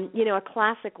 A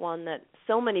classic one that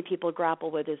so many people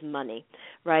grapple with is money,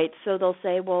 right? So they'll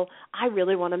say, well, I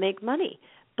really want to make money,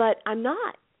 but I'm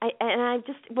not.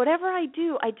 Whatever I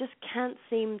do, I just can't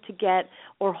seem to get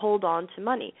or hold on to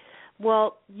money.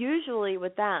 Well, usually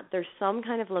with that, there's some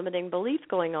kind of limiting belief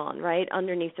going on, right,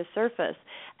 underneath the surface.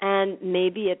 And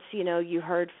maybe it's, you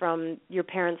heard from your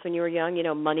parents when you were young,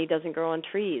 money doesn't grow on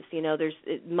trees.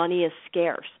 Money is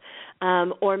scarce.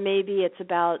 Or maybe it's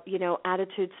about,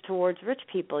 attitudes towards rich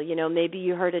people. Maybe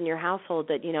you heard in your household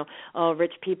that,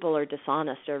 rich people are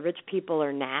dishonest or rich people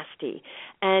are nasty.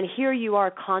 And here you are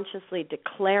consciously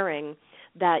declaring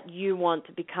that you want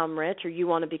to become rich or you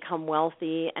want to become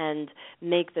wealthy and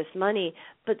make this money,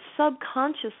 but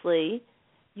subconsciously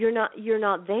you're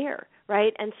not there,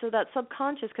 right? And so that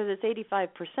subconscious, because it's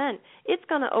 85%, it's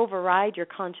going to override your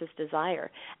conscious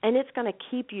desire, and it's going to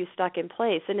keep you stuck in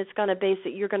place, and it's going to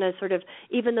you're going to sort of,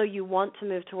 even though you want to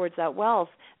move towards that wealth,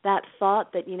 that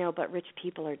thought that, but rich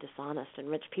people are dishonest and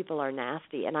rich people are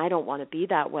nasty and I don't want to be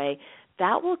that way,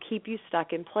 that will keep you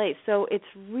stuck in place. So it's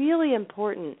really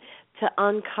important to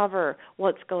uncover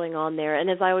what's going on there. And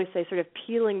as I always say, sort of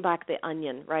peeling back the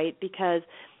onion, right? Because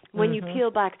when you peel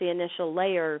back the initial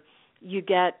layer, you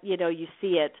get, you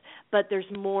see it, but there's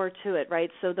more to it, right?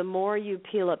 So the more you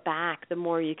peel it back, the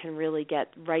more you can really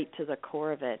get right to the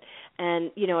core of it.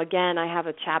 And, again, I have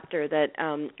a chapter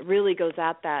that really goes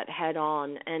at that head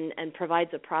on and provides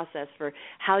a process for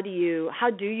how do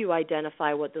you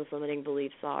identify what those limiting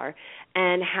beliefs are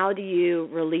and how do you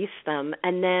release them,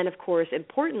 and then, of course,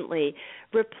 importantly,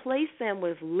 replace them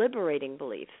with liberating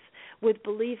beliefs, with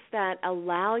beliefs that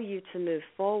allow you to move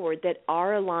forward, that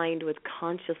are aligned with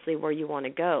consciously where you want to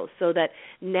go, so that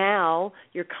now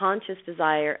your conscious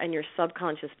desire and your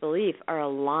subconscious belief are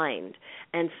aligned.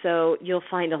 And so you'll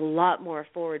find a lot more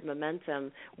forward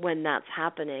momentum when that's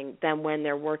happening than when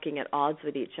they're working at odds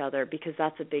with each other, because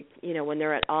that's a big, when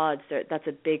they're at odds, that's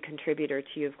a big contributor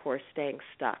to you, of course, staying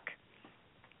stuck.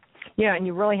 Yeah, and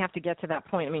you really have to get to that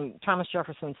point. I mean, Thomas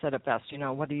Jefferson said it best,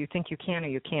 whether you think you can or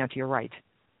you can't, you're right.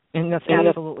 And that's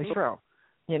absolutely true,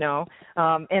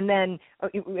 And then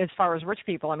as far as rich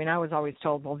people, I mean, I was always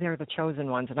told, well, they're the chosen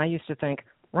ones. And I used to think,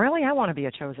 really, I want to be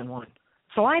a chosen one.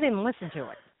 So I didn't listen to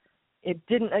it. It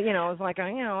didn't, it was like,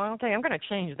 I'll tell you, I'm going to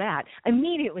change that.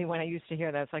 Immediately when I used to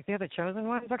hear that, it's like, they're the chosen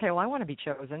ones? Okay, well, I want to be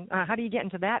chosen. How do you get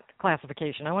into that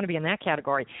classification? I want to be in that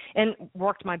category. And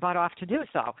worked my butt off to do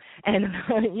so. And,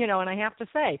 and I have to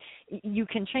say, you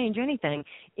can change anything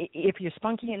if you're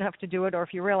spunky enough to do it, or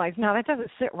if you realize, no, that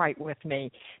doesn't sit right with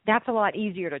me. That's a lot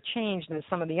easier to change than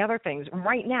some of the other things.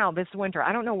 Right now, this winter,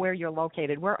 I don't know where you're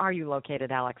located. Where are you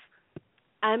located, Alex?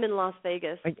 I'm in Las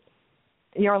Vegas.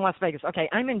 You're in Las Vegas. Okay,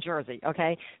 I'm in Jersey,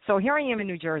 okay? So here I am in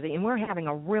New Jersey, and we're having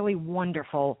a really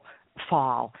wonderful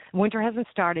fall. Winter hasn't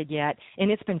started yet,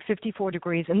 and it's been 54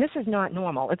 degrees, and this is not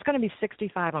normal. It's going to be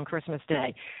 65 on Christmas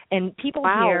Day. And people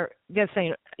here, they're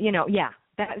saying,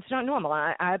 it's not normal.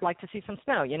 I'd like to see some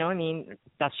snow,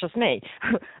 that's just me.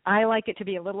 I like it to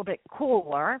be a little bit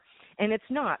cooler, and it's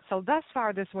not. So thus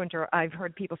far this winter, I've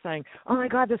heard people saying, oh, my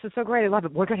God, this is so great. I love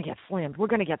it. We're going to get slammed. We're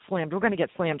going to get slammed. We're going to get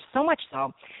slammed. So much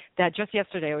so that just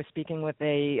yesterday I was speaking with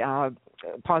a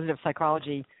positive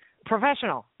psychology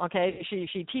professional, okay?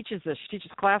 She teaches this. She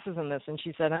teaches classes in this, and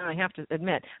she said, I have to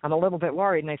admit, I'm a little bit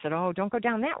worried. And I said, oh, don't go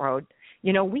down that road.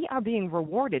 We are being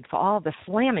rewarded for all the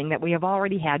slamming that we have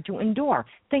already had to endure.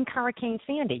 Think Hurricane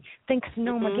Sandy. Think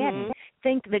Snowmageddon.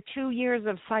 Think the 2 years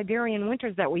of Siberian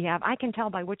winters that we have. I can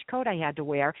tell by which coat I had to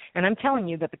wear, and I'm telling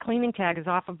you that the cleaning tag is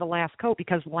off of the last coat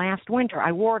because last winter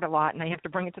I wore it a lot, and I have to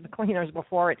bring it to the cleaners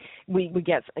before it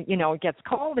gets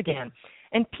cold again.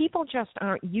 And people just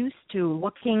aren't used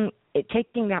to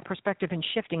taking that perspective and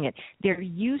shifting it. They're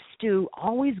used to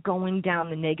always going down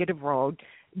the negative road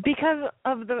because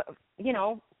of the,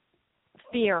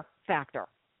 fear factor.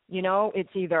 It's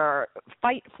either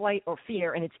fight, flight, or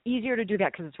fear, and it's easier to do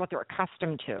that because it's what they're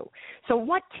accustomed to. So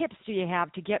what tips do you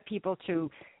have to get people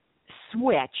to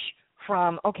switch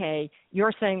from, okay,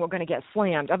 you're saying we're going to get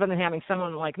slammed, other than having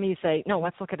someone like me say, no,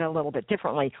 let's look at it a little bit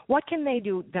differently. What can they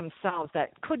do themselves that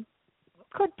could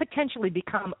potentially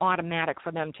become automatic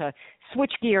for them to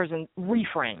switch gears and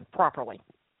reframe properly?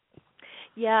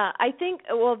 Yeah, I think,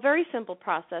 a very simple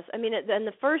process. I mean, and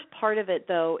the first part of it,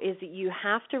 though, is that you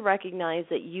have to recognize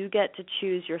that you get to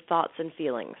choose your thoughts and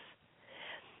feelings,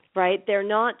 right? They're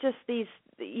not just these,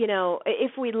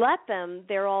 if we let them,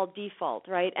 they're all default,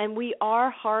 right? And we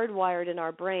are hardwired in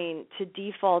our brain to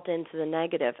default into the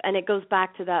negative. And it goes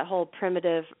back to that whole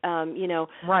primitive,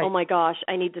 right. Oh, my gosh,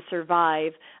 I need to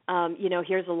survive.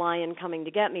 Here's a lion coming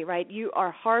to get me, right? You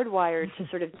are hardwired to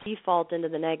sort of default into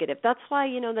the negative. That's why,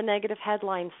 the negative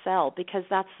headlines sell, because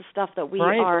that's the stuff that we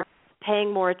are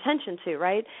paying more attention to,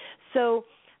 right? So,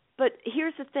 but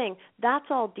here's the thing, that's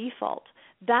all default.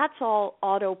 That's all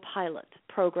autopilot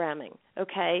programming,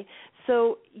 okay?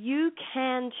 So you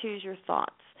can choose your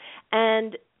thoughts.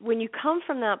 And when you come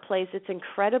from that place, it's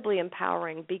incredibly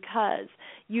empowering because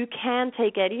you can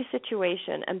take any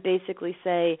situation and basically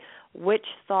say, which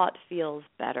thought feels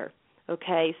better,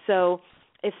 okay? So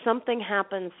if something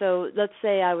happens, so let's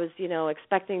say I was,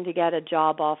 expecting to get a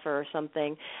job offer or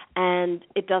something, and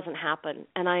it doesn't happen,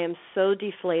 and I am so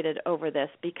deflated over this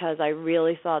because I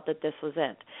really thought that this was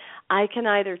it. I can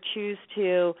either choose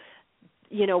to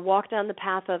walk down the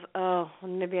path of,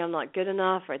 maybe I'm not good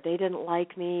enough, or they didn't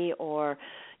like me, or,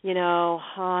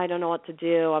 I don't know what to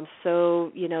do. I'm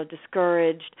so,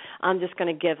 discouraged. I'm just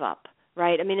going to give up,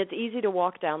 right? I mean, it's easy to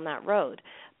walk down that road,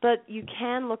 but you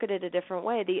can look at it a different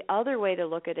way. The other way to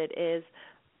look at it is,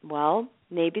 well,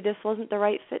 maybe this wasn't the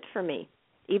right fit for me.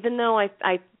 Even though I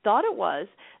thought it was,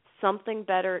 something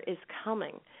better is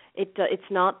coming. It's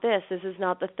not this. This is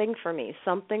not the thing for me.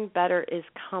 Something better is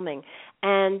coming.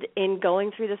 And in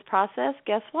going through this process,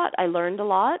 guess what? I learned a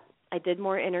lot. I did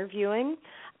more interviewing.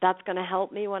 That's going to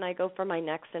help me when I go for my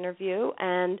next interview.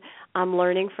 And I'm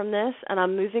learning from this, and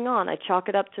I'm moving on. I chalk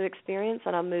it up to experience,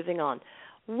 and I'm moving on.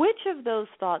 Which of those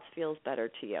thoughts feels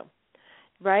better to you,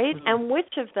 right? Mm-hmm. And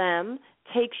which of them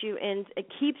takes you in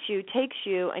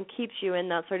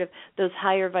that sort of those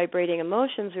higher vibrating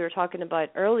emotions we were talking about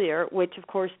earlier, which of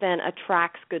course then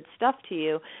attracts good stuff to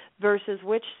you, versus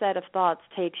which set of thoughts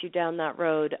takes you down that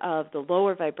road of the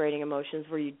lower vibrating emotions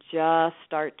where you just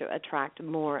start to attract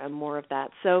more and more of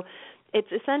that. So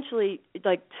it's essentially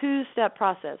like two-step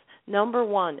process. Number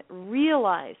one,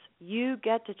 realize you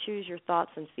get to choose your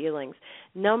thoughts and feelings.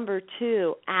 Number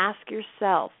two, ask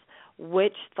yourself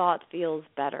which thought feels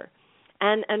better.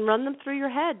 And run them through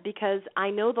your head, because I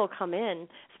know they'll come in.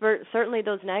 Certainly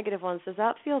those negative ones, does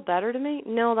that feel better to me?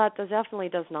 No, that definitely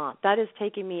does not. That is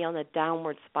taking me on a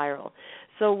downward spiral.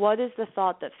 So what is the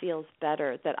thought that feels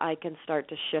better that I can start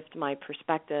to shift my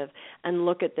perspective and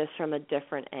look at this from a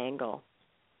different angle?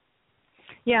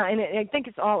 Yeah, and I think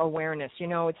it's all awareness.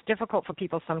 It's difficult for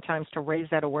people sometimes to raise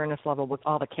that awareness level with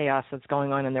all the chaos that's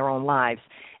going on in their own lives.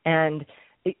 And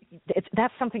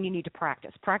that's something you need to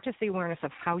practice. Practice the awareness of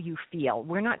how you feel.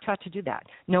 We're not taught to do that.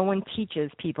 No one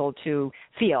teaches people to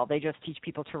feel. They just teach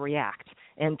people to react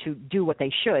and to do what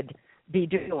they should be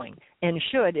doing. And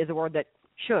should is a word that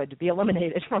should be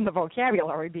eliminated from the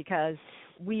vocabulary, because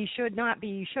we should not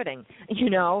be shoulding.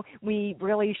 We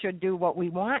really should do what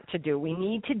we want to do. We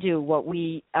need to do what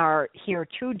we are here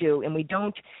to do, and we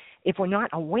don't. If we're not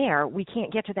aware, we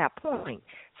can't get to that point.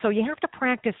 So you have to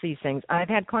practice these things. I've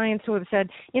had clients who have said,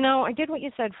 I did what you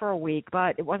said for a week,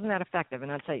 but it wasn't that effective.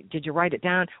 And I'd say, did you write it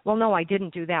down? Well, no, I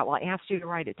didn't do that. Well, I asked you to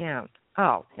write it down.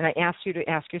 Oh, and I asked you to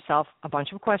ask yourself a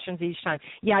bunch of questions each time.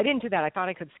 Yeah, I didn't do that. I thought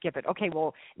I could skip it. Okay,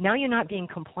 well, now you're not being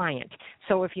compliant.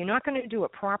 So if you're not going to do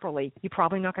it properly, you're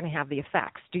probably not going to have the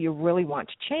effects. Do you really want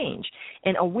to change?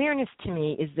 And awareness to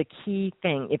me is the key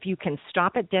thing. If you can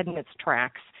stop it dead in its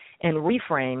tracks and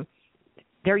reframe,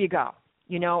 there you go.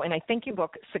 And I think your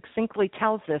book succinctly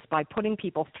tells this by putting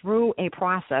people through a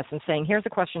process and saying, here's the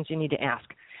questions you need to ask.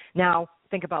 Now,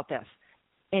 think about this.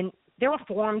 And there are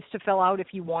forms to fill out if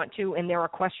you want to, and there are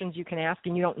questions you can ask,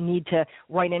 and you don't need to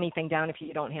write anything down if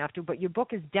you don't have to. But your book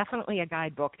is definitely a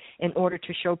guidebook in order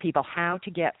to show people how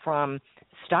to get from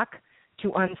stuck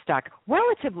to unstuck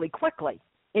relatively quickly.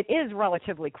 It is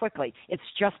relatively quickly. It's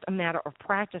just a matter of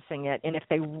practicing it, and if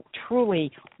they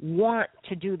truly want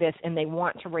to do this and they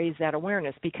want to raise that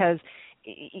awareness, because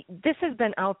this has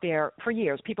been out there for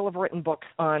years. People have written books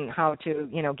on how to,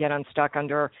 get unstuck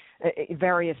under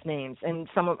various names, and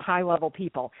some high-level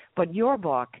people. But your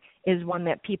book is one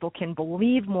that people can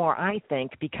believe more, I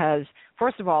think, because,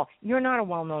 first of all, you're not a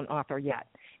well-known author yet.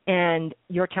 And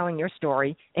you're telling your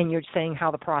story, and you're saying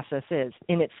how the process is.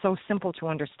 And it's so simple to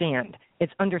understand.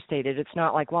 It's understated. It's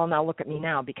not like, well, now look at me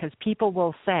now, because people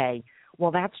will say, well,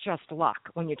 that's just luck.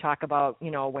 When you talk about,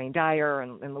 Wayne Dyer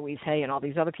and Louise Hay and all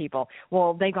these other people,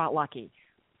 well, they got lucky.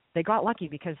 They got lucky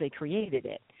because they created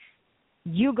it.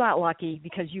 You got lucky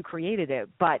because you created it,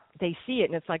 but they see it,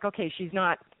 and it's like, okay, she's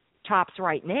not tops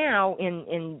right now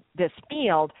in this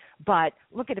field, but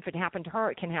look at, if it happened to her,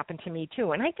 it can happen to me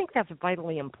too. And I think that's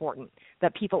vitally important,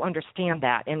 that people understand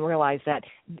that and realize that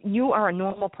you are a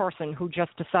normal person who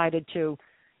just decided to,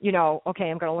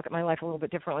 okay, I'm going to look at my life a little bit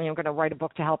differently. I'm going to write a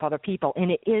book to help other people. And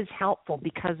it is helpful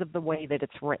because of the way that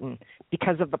it's written,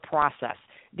 because of the process,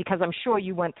 because I'm sure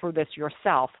you went through this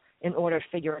yourself in order to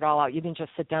figure it all out. You didn't just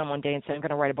sit down one day and say, I'm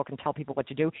going to write a book and tell people what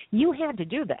to do. You had to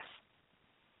do this.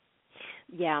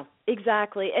 Yeah,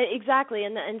 exactly.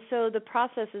 And so the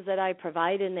processes that I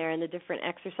provide in there and the different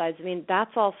exercises, I mean,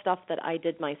 that's all stuff that I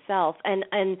did myself.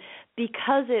 And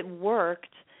because it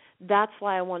worked, that's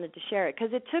why I wanted to share it,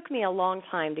 because it took me a long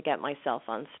time to get myself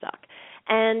unstuck.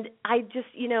 And I just,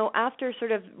 after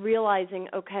sort of realizing,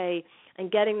 okay, and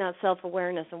getting that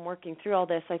self-awareness and working through all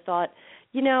this, I thought,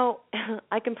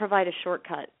 I can provide a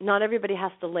shortcut. Not everybody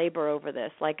has to labor over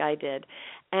this like I did.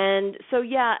 And so,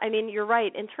 yeah, I mean, you're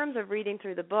right. In terms of reading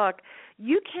through the book,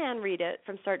 you can read it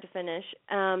from start to finish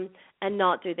and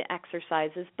not do the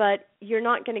exercises, but you're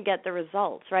not going to get the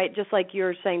results, right? Just like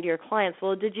you're saying to your clients,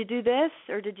 well, did you do this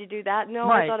or did you do that? No,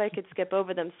 right. I thought I could skip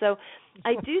over them. So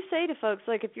I do say to folks,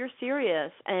 like, if you're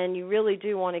serious and you really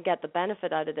do want to get the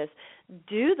benefit out of this,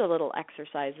 do the little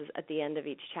exercises at the end of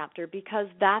each chapter, because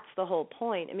that's the whole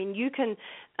point. I mean, you can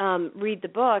read the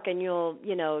book and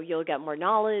you'll get more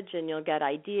knowledge and you'll get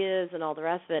ideas and all the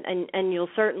rest of it, and you'll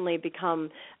certainly become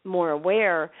more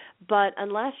aware, but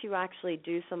unless you actually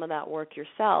do some of that work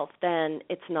yourself, then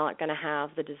it's not going to have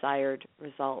the desired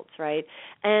results, right?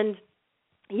 And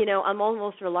I'm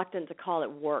almost reluctant to call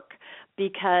it work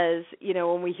because,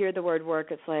 when we hear the word work,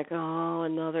 it's like, oh,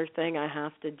 another thing I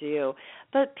have to do.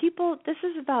 But people, this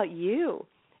is about you.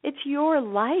 It's your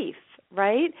life,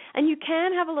 right? And you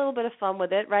can have a little bit of fun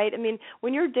with it, right? I mean,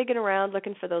 when you're digging around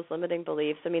looking for those limiting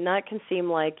beliefs, I mean, that can seem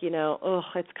like,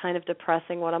 it's kind of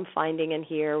depressing what I'm finding in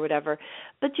here or whatever.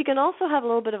 But you can also have a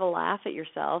little bit of a laugh at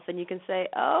yourself, and you can say,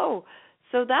 oh,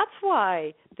 so that's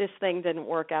why this thing didn't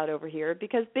work out over here,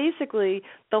 because basically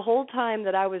the whole time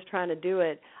that I was trying to do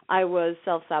it, I was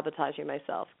self-sabotaging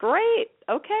myself. Great.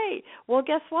 Okay. Well,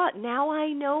 guess what? Now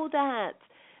I know that.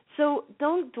 So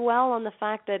don't dwell on the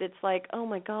fact that it's like, oh,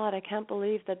 my God, I can't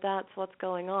believe that that's what's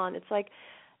going on. It's like,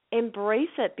 embrace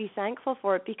it, be thankful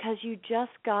for it, because you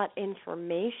just got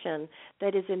information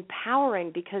that is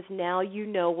empowering, because now you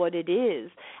know what it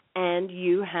is and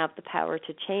you have the power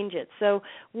to change it. So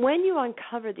when you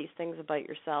uncover these things about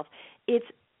yourself, it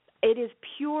is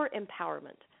pure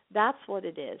empowerment. That's what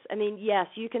it is. I mean, yes,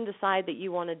 you can decide that you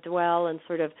want to dwell and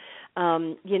sort of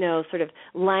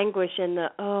languish in the,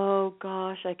 oh,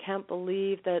 gosh, I can't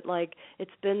believe that, like,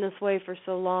 it's been this way for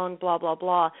so long, blah, blah,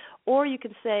 blah. Or you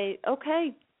can say,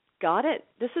 okay, got it.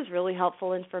 This is really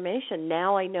helpful information.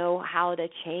 Now I know how to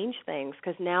change things,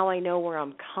 because now I know where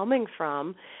I'm coming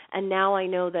from, and now I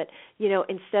know that,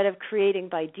 instead of creating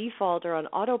by default or on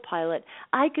autopilot,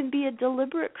 I can be a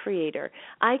deliberate creator.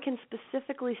 I can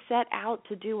specifically set out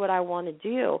to do what I want to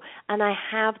do, and I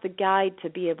have the guide to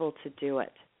be able to do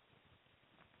it.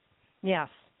 Yes.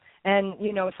 And,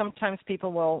 sometimes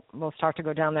people will start to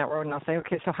go down that road, and I'll say,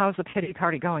 okay, so how's the pity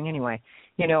party going anyway?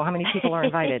 How many people are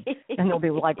invited? And they'll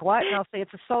be like, what? And I'll say,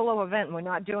 it's a solo event, and we're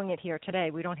not doing it here today.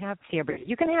 We don't have it here, but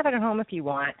you can have it at home if you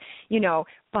want,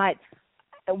 But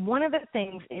one of the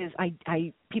things is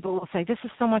people will say, this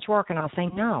is so much work, and I'll say,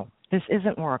 no, this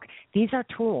isn't work. These are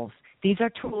tools. These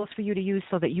are tools for you to use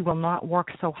so that you will not work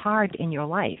so hard in your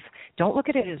life. Don't look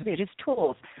at it as it is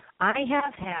tools. I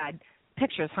have had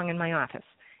pictures hung in my office.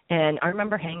 And I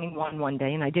remember hanging one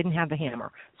day, and I didn't have the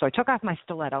hammer. So I took off my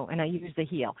stiletto, and I used the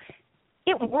heel.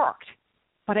 It worked,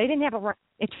 but I didn't have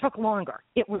it took longer.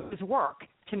 It was work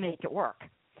to make it work.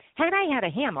 Had I had a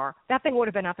hammer, that thing would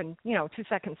have been up in, 2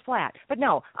 seconds flat. But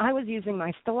no, I was using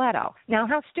my stiletto. Now,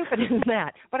 how stupid is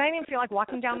that? But I didn't feel like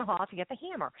walking down the hall to get the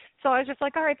hammer. So I was just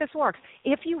like, all right, this works.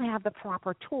 If you have the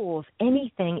proper tools,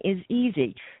 anything is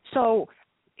easy. So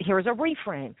here's a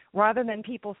reframe. Rather than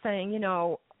people saying,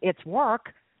 it's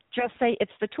work, just say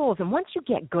it's the tools. And once you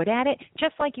get good at it,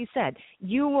 just like you said,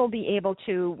 you will be able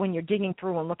to, when you're digging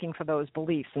through and looking for those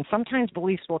beliefs, and sometimes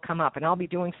beliefs will come up, and I'll be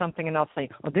doing something, and I'll say,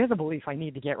 oh, there's a belief I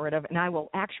need to get rid of, and I will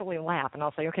actually laugh, and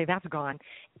I'll say, okay, that's gone.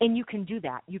 And you can do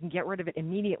that. You can get rid of it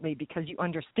immediately because you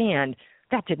understand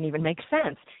that didn't even make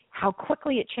sense. How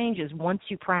quickly it changes once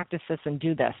you practice this and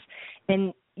do this.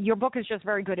 And your book is just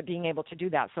very good at being able to do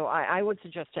that. So I would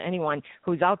suggest to anyone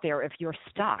who's out there, if you're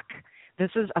stuck, this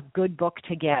is a good book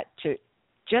to get, to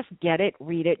just get it,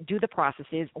 read it, do the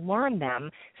processes, learn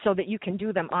them so that you can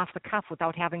do them off the cuff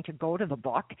without having to go to the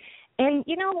book. And,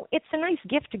 it's a nice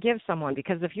gift to give someone,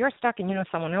 because if you're stuck and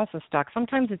someone else is stuck,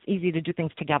 sometimes it's easy to do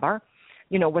things together,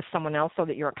 with someone else so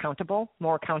that you're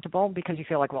more accountable, because you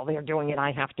feel like, well, they're doing it,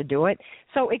 I have to do it.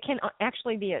 So it can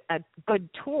actually be a good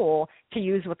tool to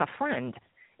use with a friend.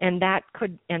 And that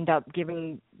could end up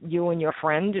giving you and your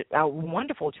friend a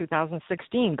wonderful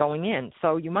 2016 going in.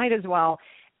 So you might as well,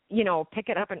 pick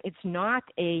it up, and it's not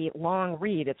a long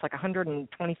read. It's like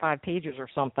 125 pages or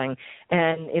something,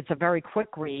 and it's a very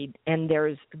quick read, and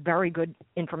there's very good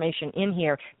information in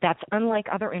here that's unlike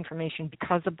other information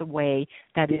because of the way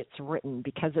that it's written,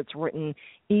 because it's written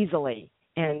easily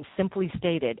and simply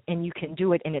stated, and you can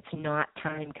do it, and it's not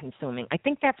time-consuming. I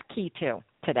think that's key, too,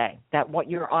 today, that what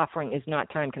you're offering is not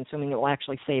time-consuming. It will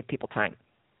actually save people time.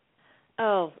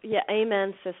 Oh, yeah,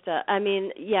 amen, sister. I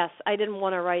mean, yes, I didn't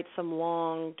want to write some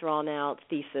long, drawn-out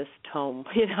thesis tome,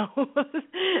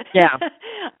 Yeah.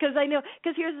 Because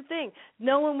here's the thing,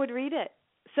 no one would read it.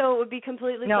 So it would be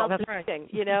completely self-defeating,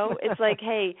 right. It's like,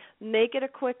 hey, make it a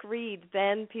quick read,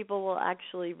 then people will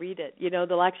actually read it.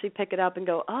 They'll actually pick it up and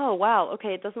go, oh, wow, okay,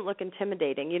 it doesn't look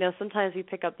intimidating. Sometimes you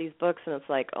pick up these books and it's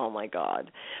like, oh, my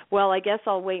God. Well, I guess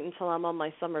I'll wait until I'm on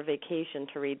my summer vacation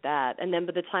to read that. And then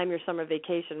by the time your summer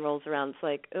vacation rolls around, it's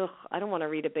like, ugh, I don't want to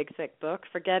read a big, thick book.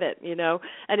 Forget it,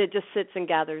 and it just sits and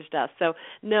gathers dust. So,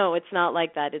 no, it's not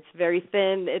like that. It's very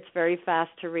thin. It's very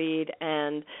fast to read.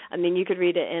 And, I mean, you could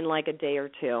read it in like a day or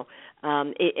two.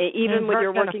 Even when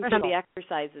you're working through the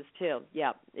exercises too.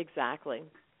 Yeah, exactly.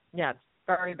 Yeah, it's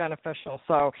very beneficial.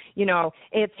 So, the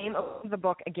name of the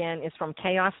book, again, is From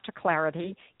Chaos to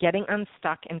Clarity, Getting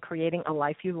Unstuck and Creating a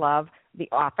Life You Love. The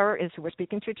author is who we're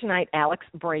speaking to tonight, Alex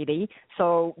Brady.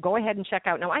 So go ahead and check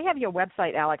out. Now, I have your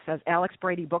website, Alex, as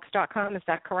alexbradybooks.com. Is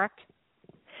that correct?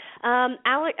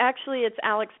 Actually, it's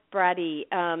Alex Brady,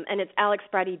 and it's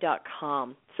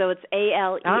alexbrady.com. So it's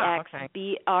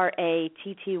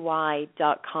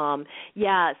ALEXBRATTY.com.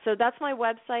 Yeah, so that's my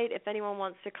website. If anyone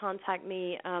wants to contact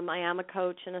me, I am a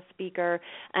coach and a speaker.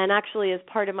 And actually, as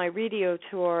part of my radio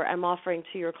tour, I'm offering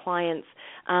to your clients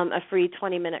a free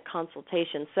 20-minute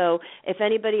consultation. So if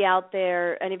anybody out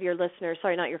there, any of your listeners,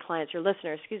 sorry, not your clients, your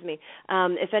listeners, excuse me,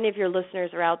 if any of your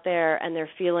listeners are out there and they're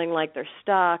feeling like they're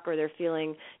stuck or they're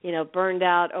feeling, burned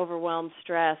out, overwhelmed,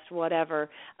 stressed, whatever,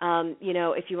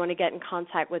 if you want to get in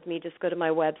contact with me, just go to my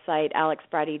website,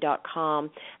 alexbrady.com,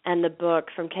 and the book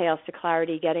From Chaos to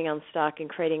Clarity, Getting Unstuck and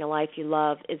Creating a Life You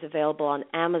Love is available on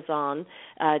Amazon.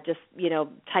 Just,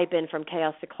 type in From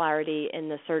Chaos to Clarity in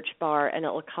the search bar, and it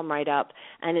will come right up.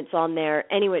 And it's on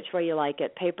there any which way you like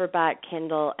it, paperback,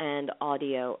 Kindle, and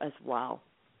audio as well.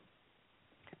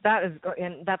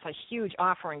 That's a huge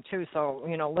offering, too. So,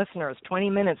 listeners, 20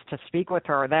 minutes to speak with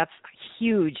her, that's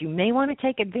huge. You may want to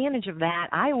take advantage of that.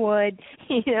 I would.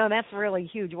 That's really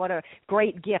huge. What a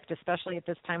great gift, especially at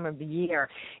this time of the year.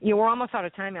 We're almost out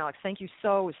of time, Alex. Thank you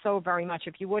so very much.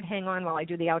 If you would hang on while I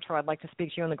do the outro, I'd like to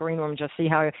speak to you in the green room and just see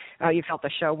how you felt the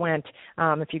show went.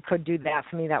 If you could do that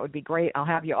for me, that would be great. I'll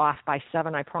have you off by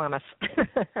 7, I promise.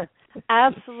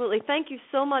 Absolutely. Thank you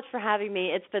so much for having me.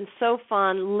 It's been so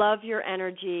fun. Love your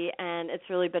energy, and it's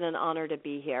really been an honor to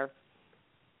be here.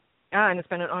 And it's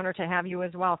been an honor to have you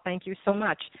as well. Thank you so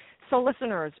much. So,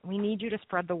 listeners, we need you to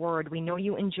spread the word. We know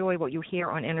you enjoy what you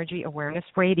hear on Energy Awareness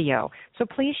Radio, so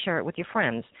please share it with your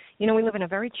friends. We live in a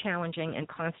very challenging and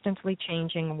constantly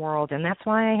changing world, and that's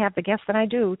why I have the guests that I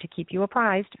do to keep you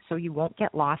apprised so you won't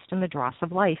get lost in the dross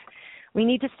of life. We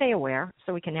need to stay aware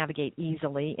so we can navigate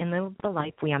easily in the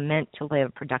life we are meant to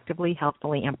live productively,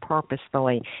 healthfully, and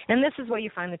purposefully. And this is where you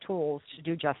find the tools to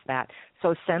do just that.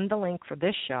 So send the link for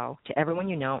this show to everyone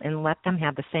you know and let them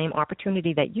have the same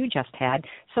opportunity that you just had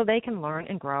so they can learn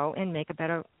and grow and make a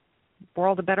better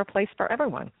world a better place for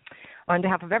everyone. On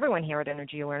behalf of everyone here at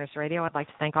Energy Awareness Radio, I'd like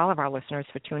to thank all of our listeners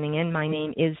for tuning in. My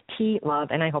name is T. Love,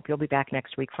 and I hope you'll be back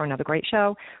next week for another great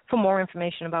show. For more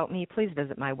information about me, please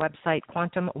visit my website,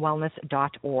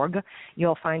 quantumwellness.org.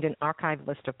 You'll find an archived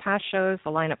list of past shows,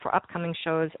 the lineup for upcoming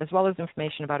shows, as well as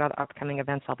information about other upcoming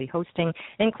events I'll be hosting,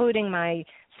 including my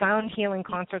sound healing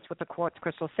concerts with the Quartz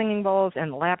Crystal Singing Bowls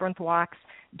and the Labyrinth Walks.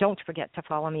 Don't forget to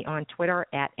follow me on Twitter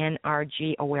at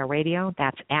NRG Aware Radio.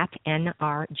 That's at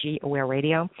NRG Aware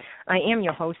Radio. I am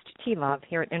your host, T. Love,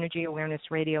 here at Energy Awareness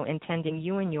Radio, intending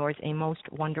you and yours a most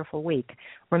wonderful week.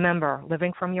 Remember,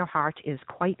 living from your heart is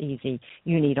quite easy.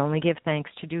 You need only give thanks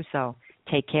to do so.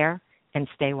 Take care and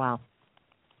stay well.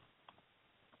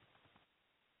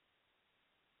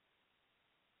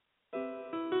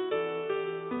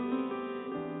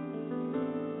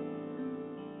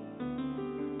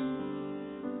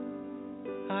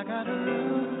 I got a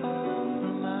roof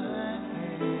over my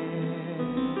head.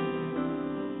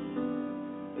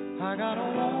 I got a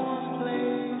warm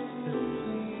place to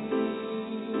sleep.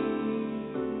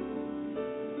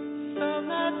 Some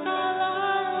nights I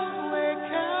lie awake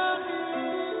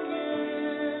counting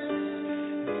years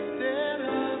instead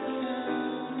of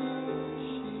counting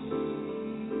sheep.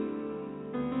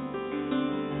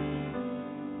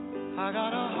 I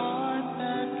got a heart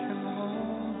that can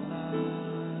hold love.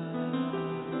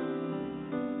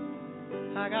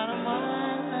 got a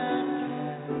mind that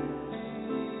can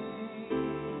think.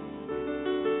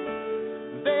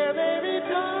 There may be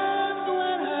times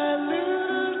when I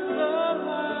lose the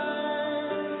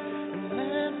light and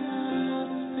let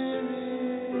my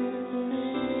spirit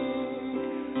sink,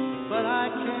 but I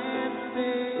can't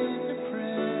stay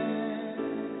depressed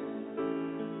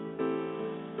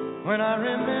when I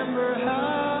remember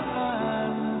how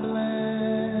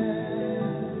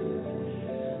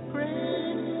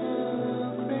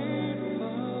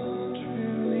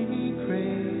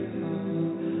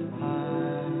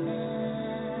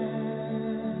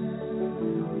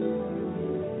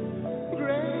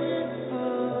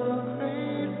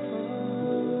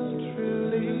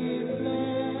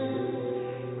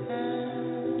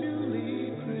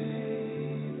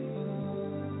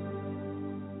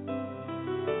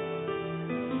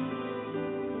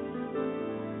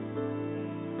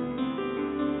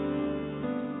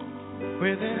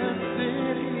within a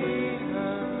city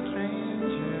of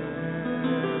strangers,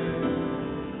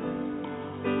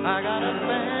 I got a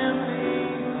family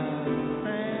of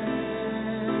friends.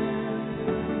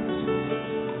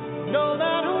 No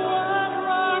matter what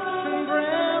rocks and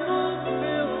brambles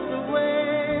fill the way,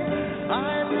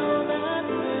 I know that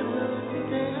they will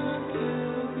stay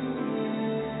until the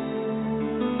end.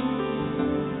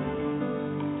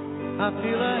 I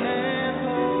feel a hand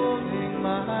holding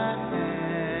my hand.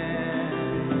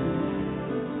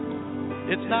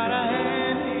 It's not a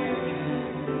hand you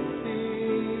can see,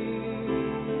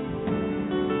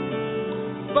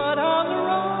 but on the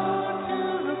road to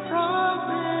the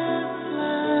promised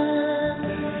land,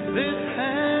 this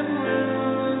hand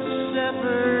will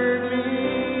shepherd me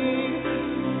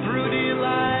through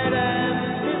delight and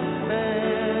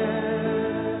despair,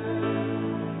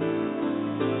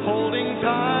 holding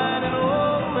tight and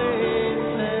always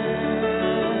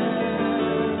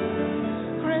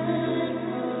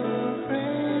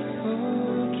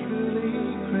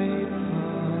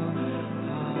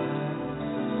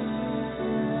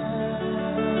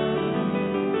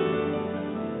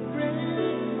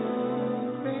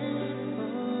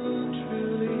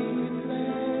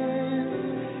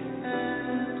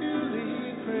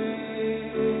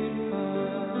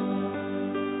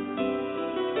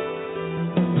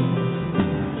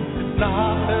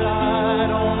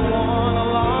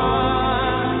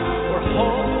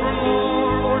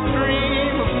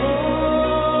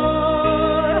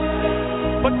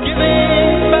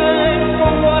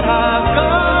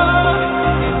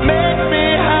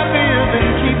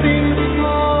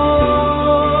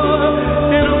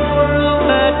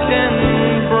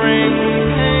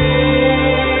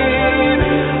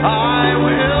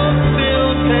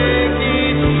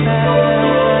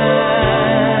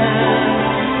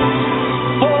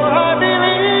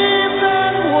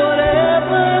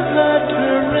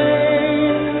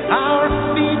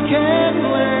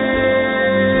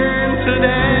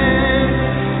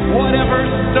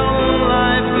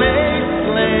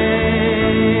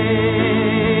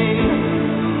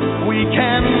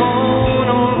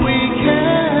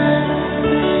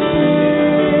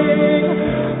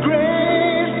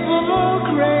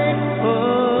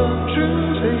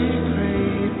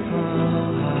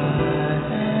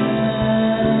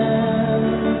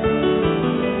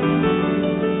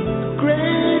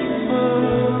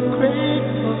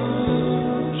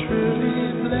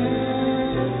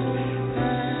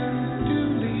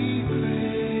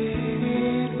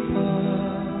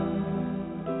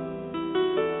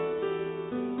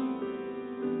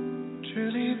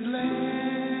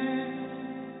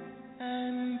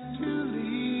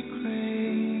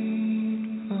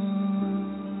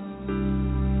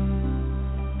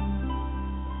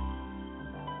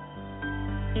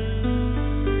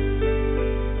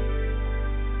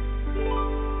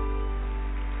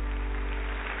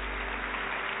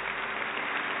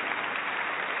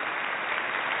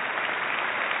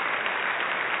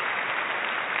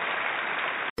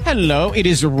Hello, it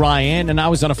is Ryan, and I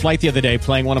was on a flight the other day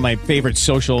playing one of my favorite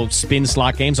social spin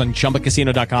slot games on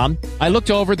ChumbaCasino.com. I looked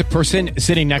over at the person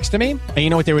sitting next to me, and you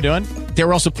know what they were doing? They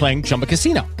were also playing Chumba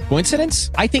Casino.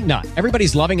 Coincidence? I think not.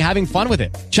 Everybody's loving having fun with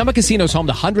it. Chumba Casino is home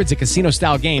to hundreds of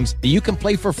casino-style games that you can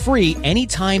play for free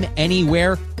anytime,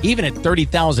 anywhere, even at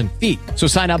 30,000 feet. So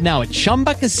sign up now at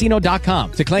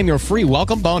ChumbaCasino.com to claim your free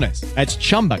welcome bonus. That's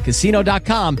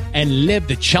ChumbaCasino.com and live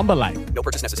the Chumba life. No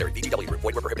purchase necessary. VGW. Void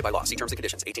where prohibited by law. See terms and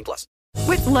conditions. 18+.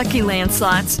 With Lucky Land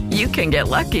Slots, you can get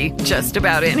lucky just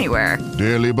about anywhere.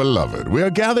 Dearly beloved, we are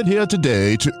gathered here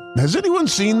today to... Has anyone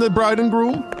seen the bride and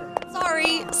groom?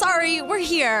 Sorry, we're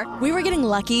here. We were getting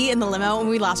lucky in the limo and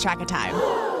we lost track of time.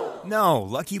 No,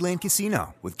 Lucky Land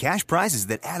Casino, with cash prizes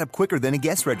that add up quicker than a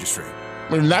guest registry.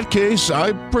 in that case,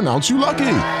 I pronounce you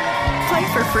lucky.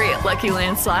 Play for free at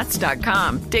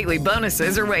LuckyLandSlots.com. Daily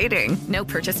bonuses are waiting. No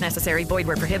purchase necessary. Void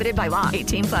where prohibited by law.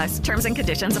 18+. Terms and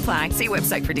conditions apply. See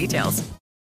website for details.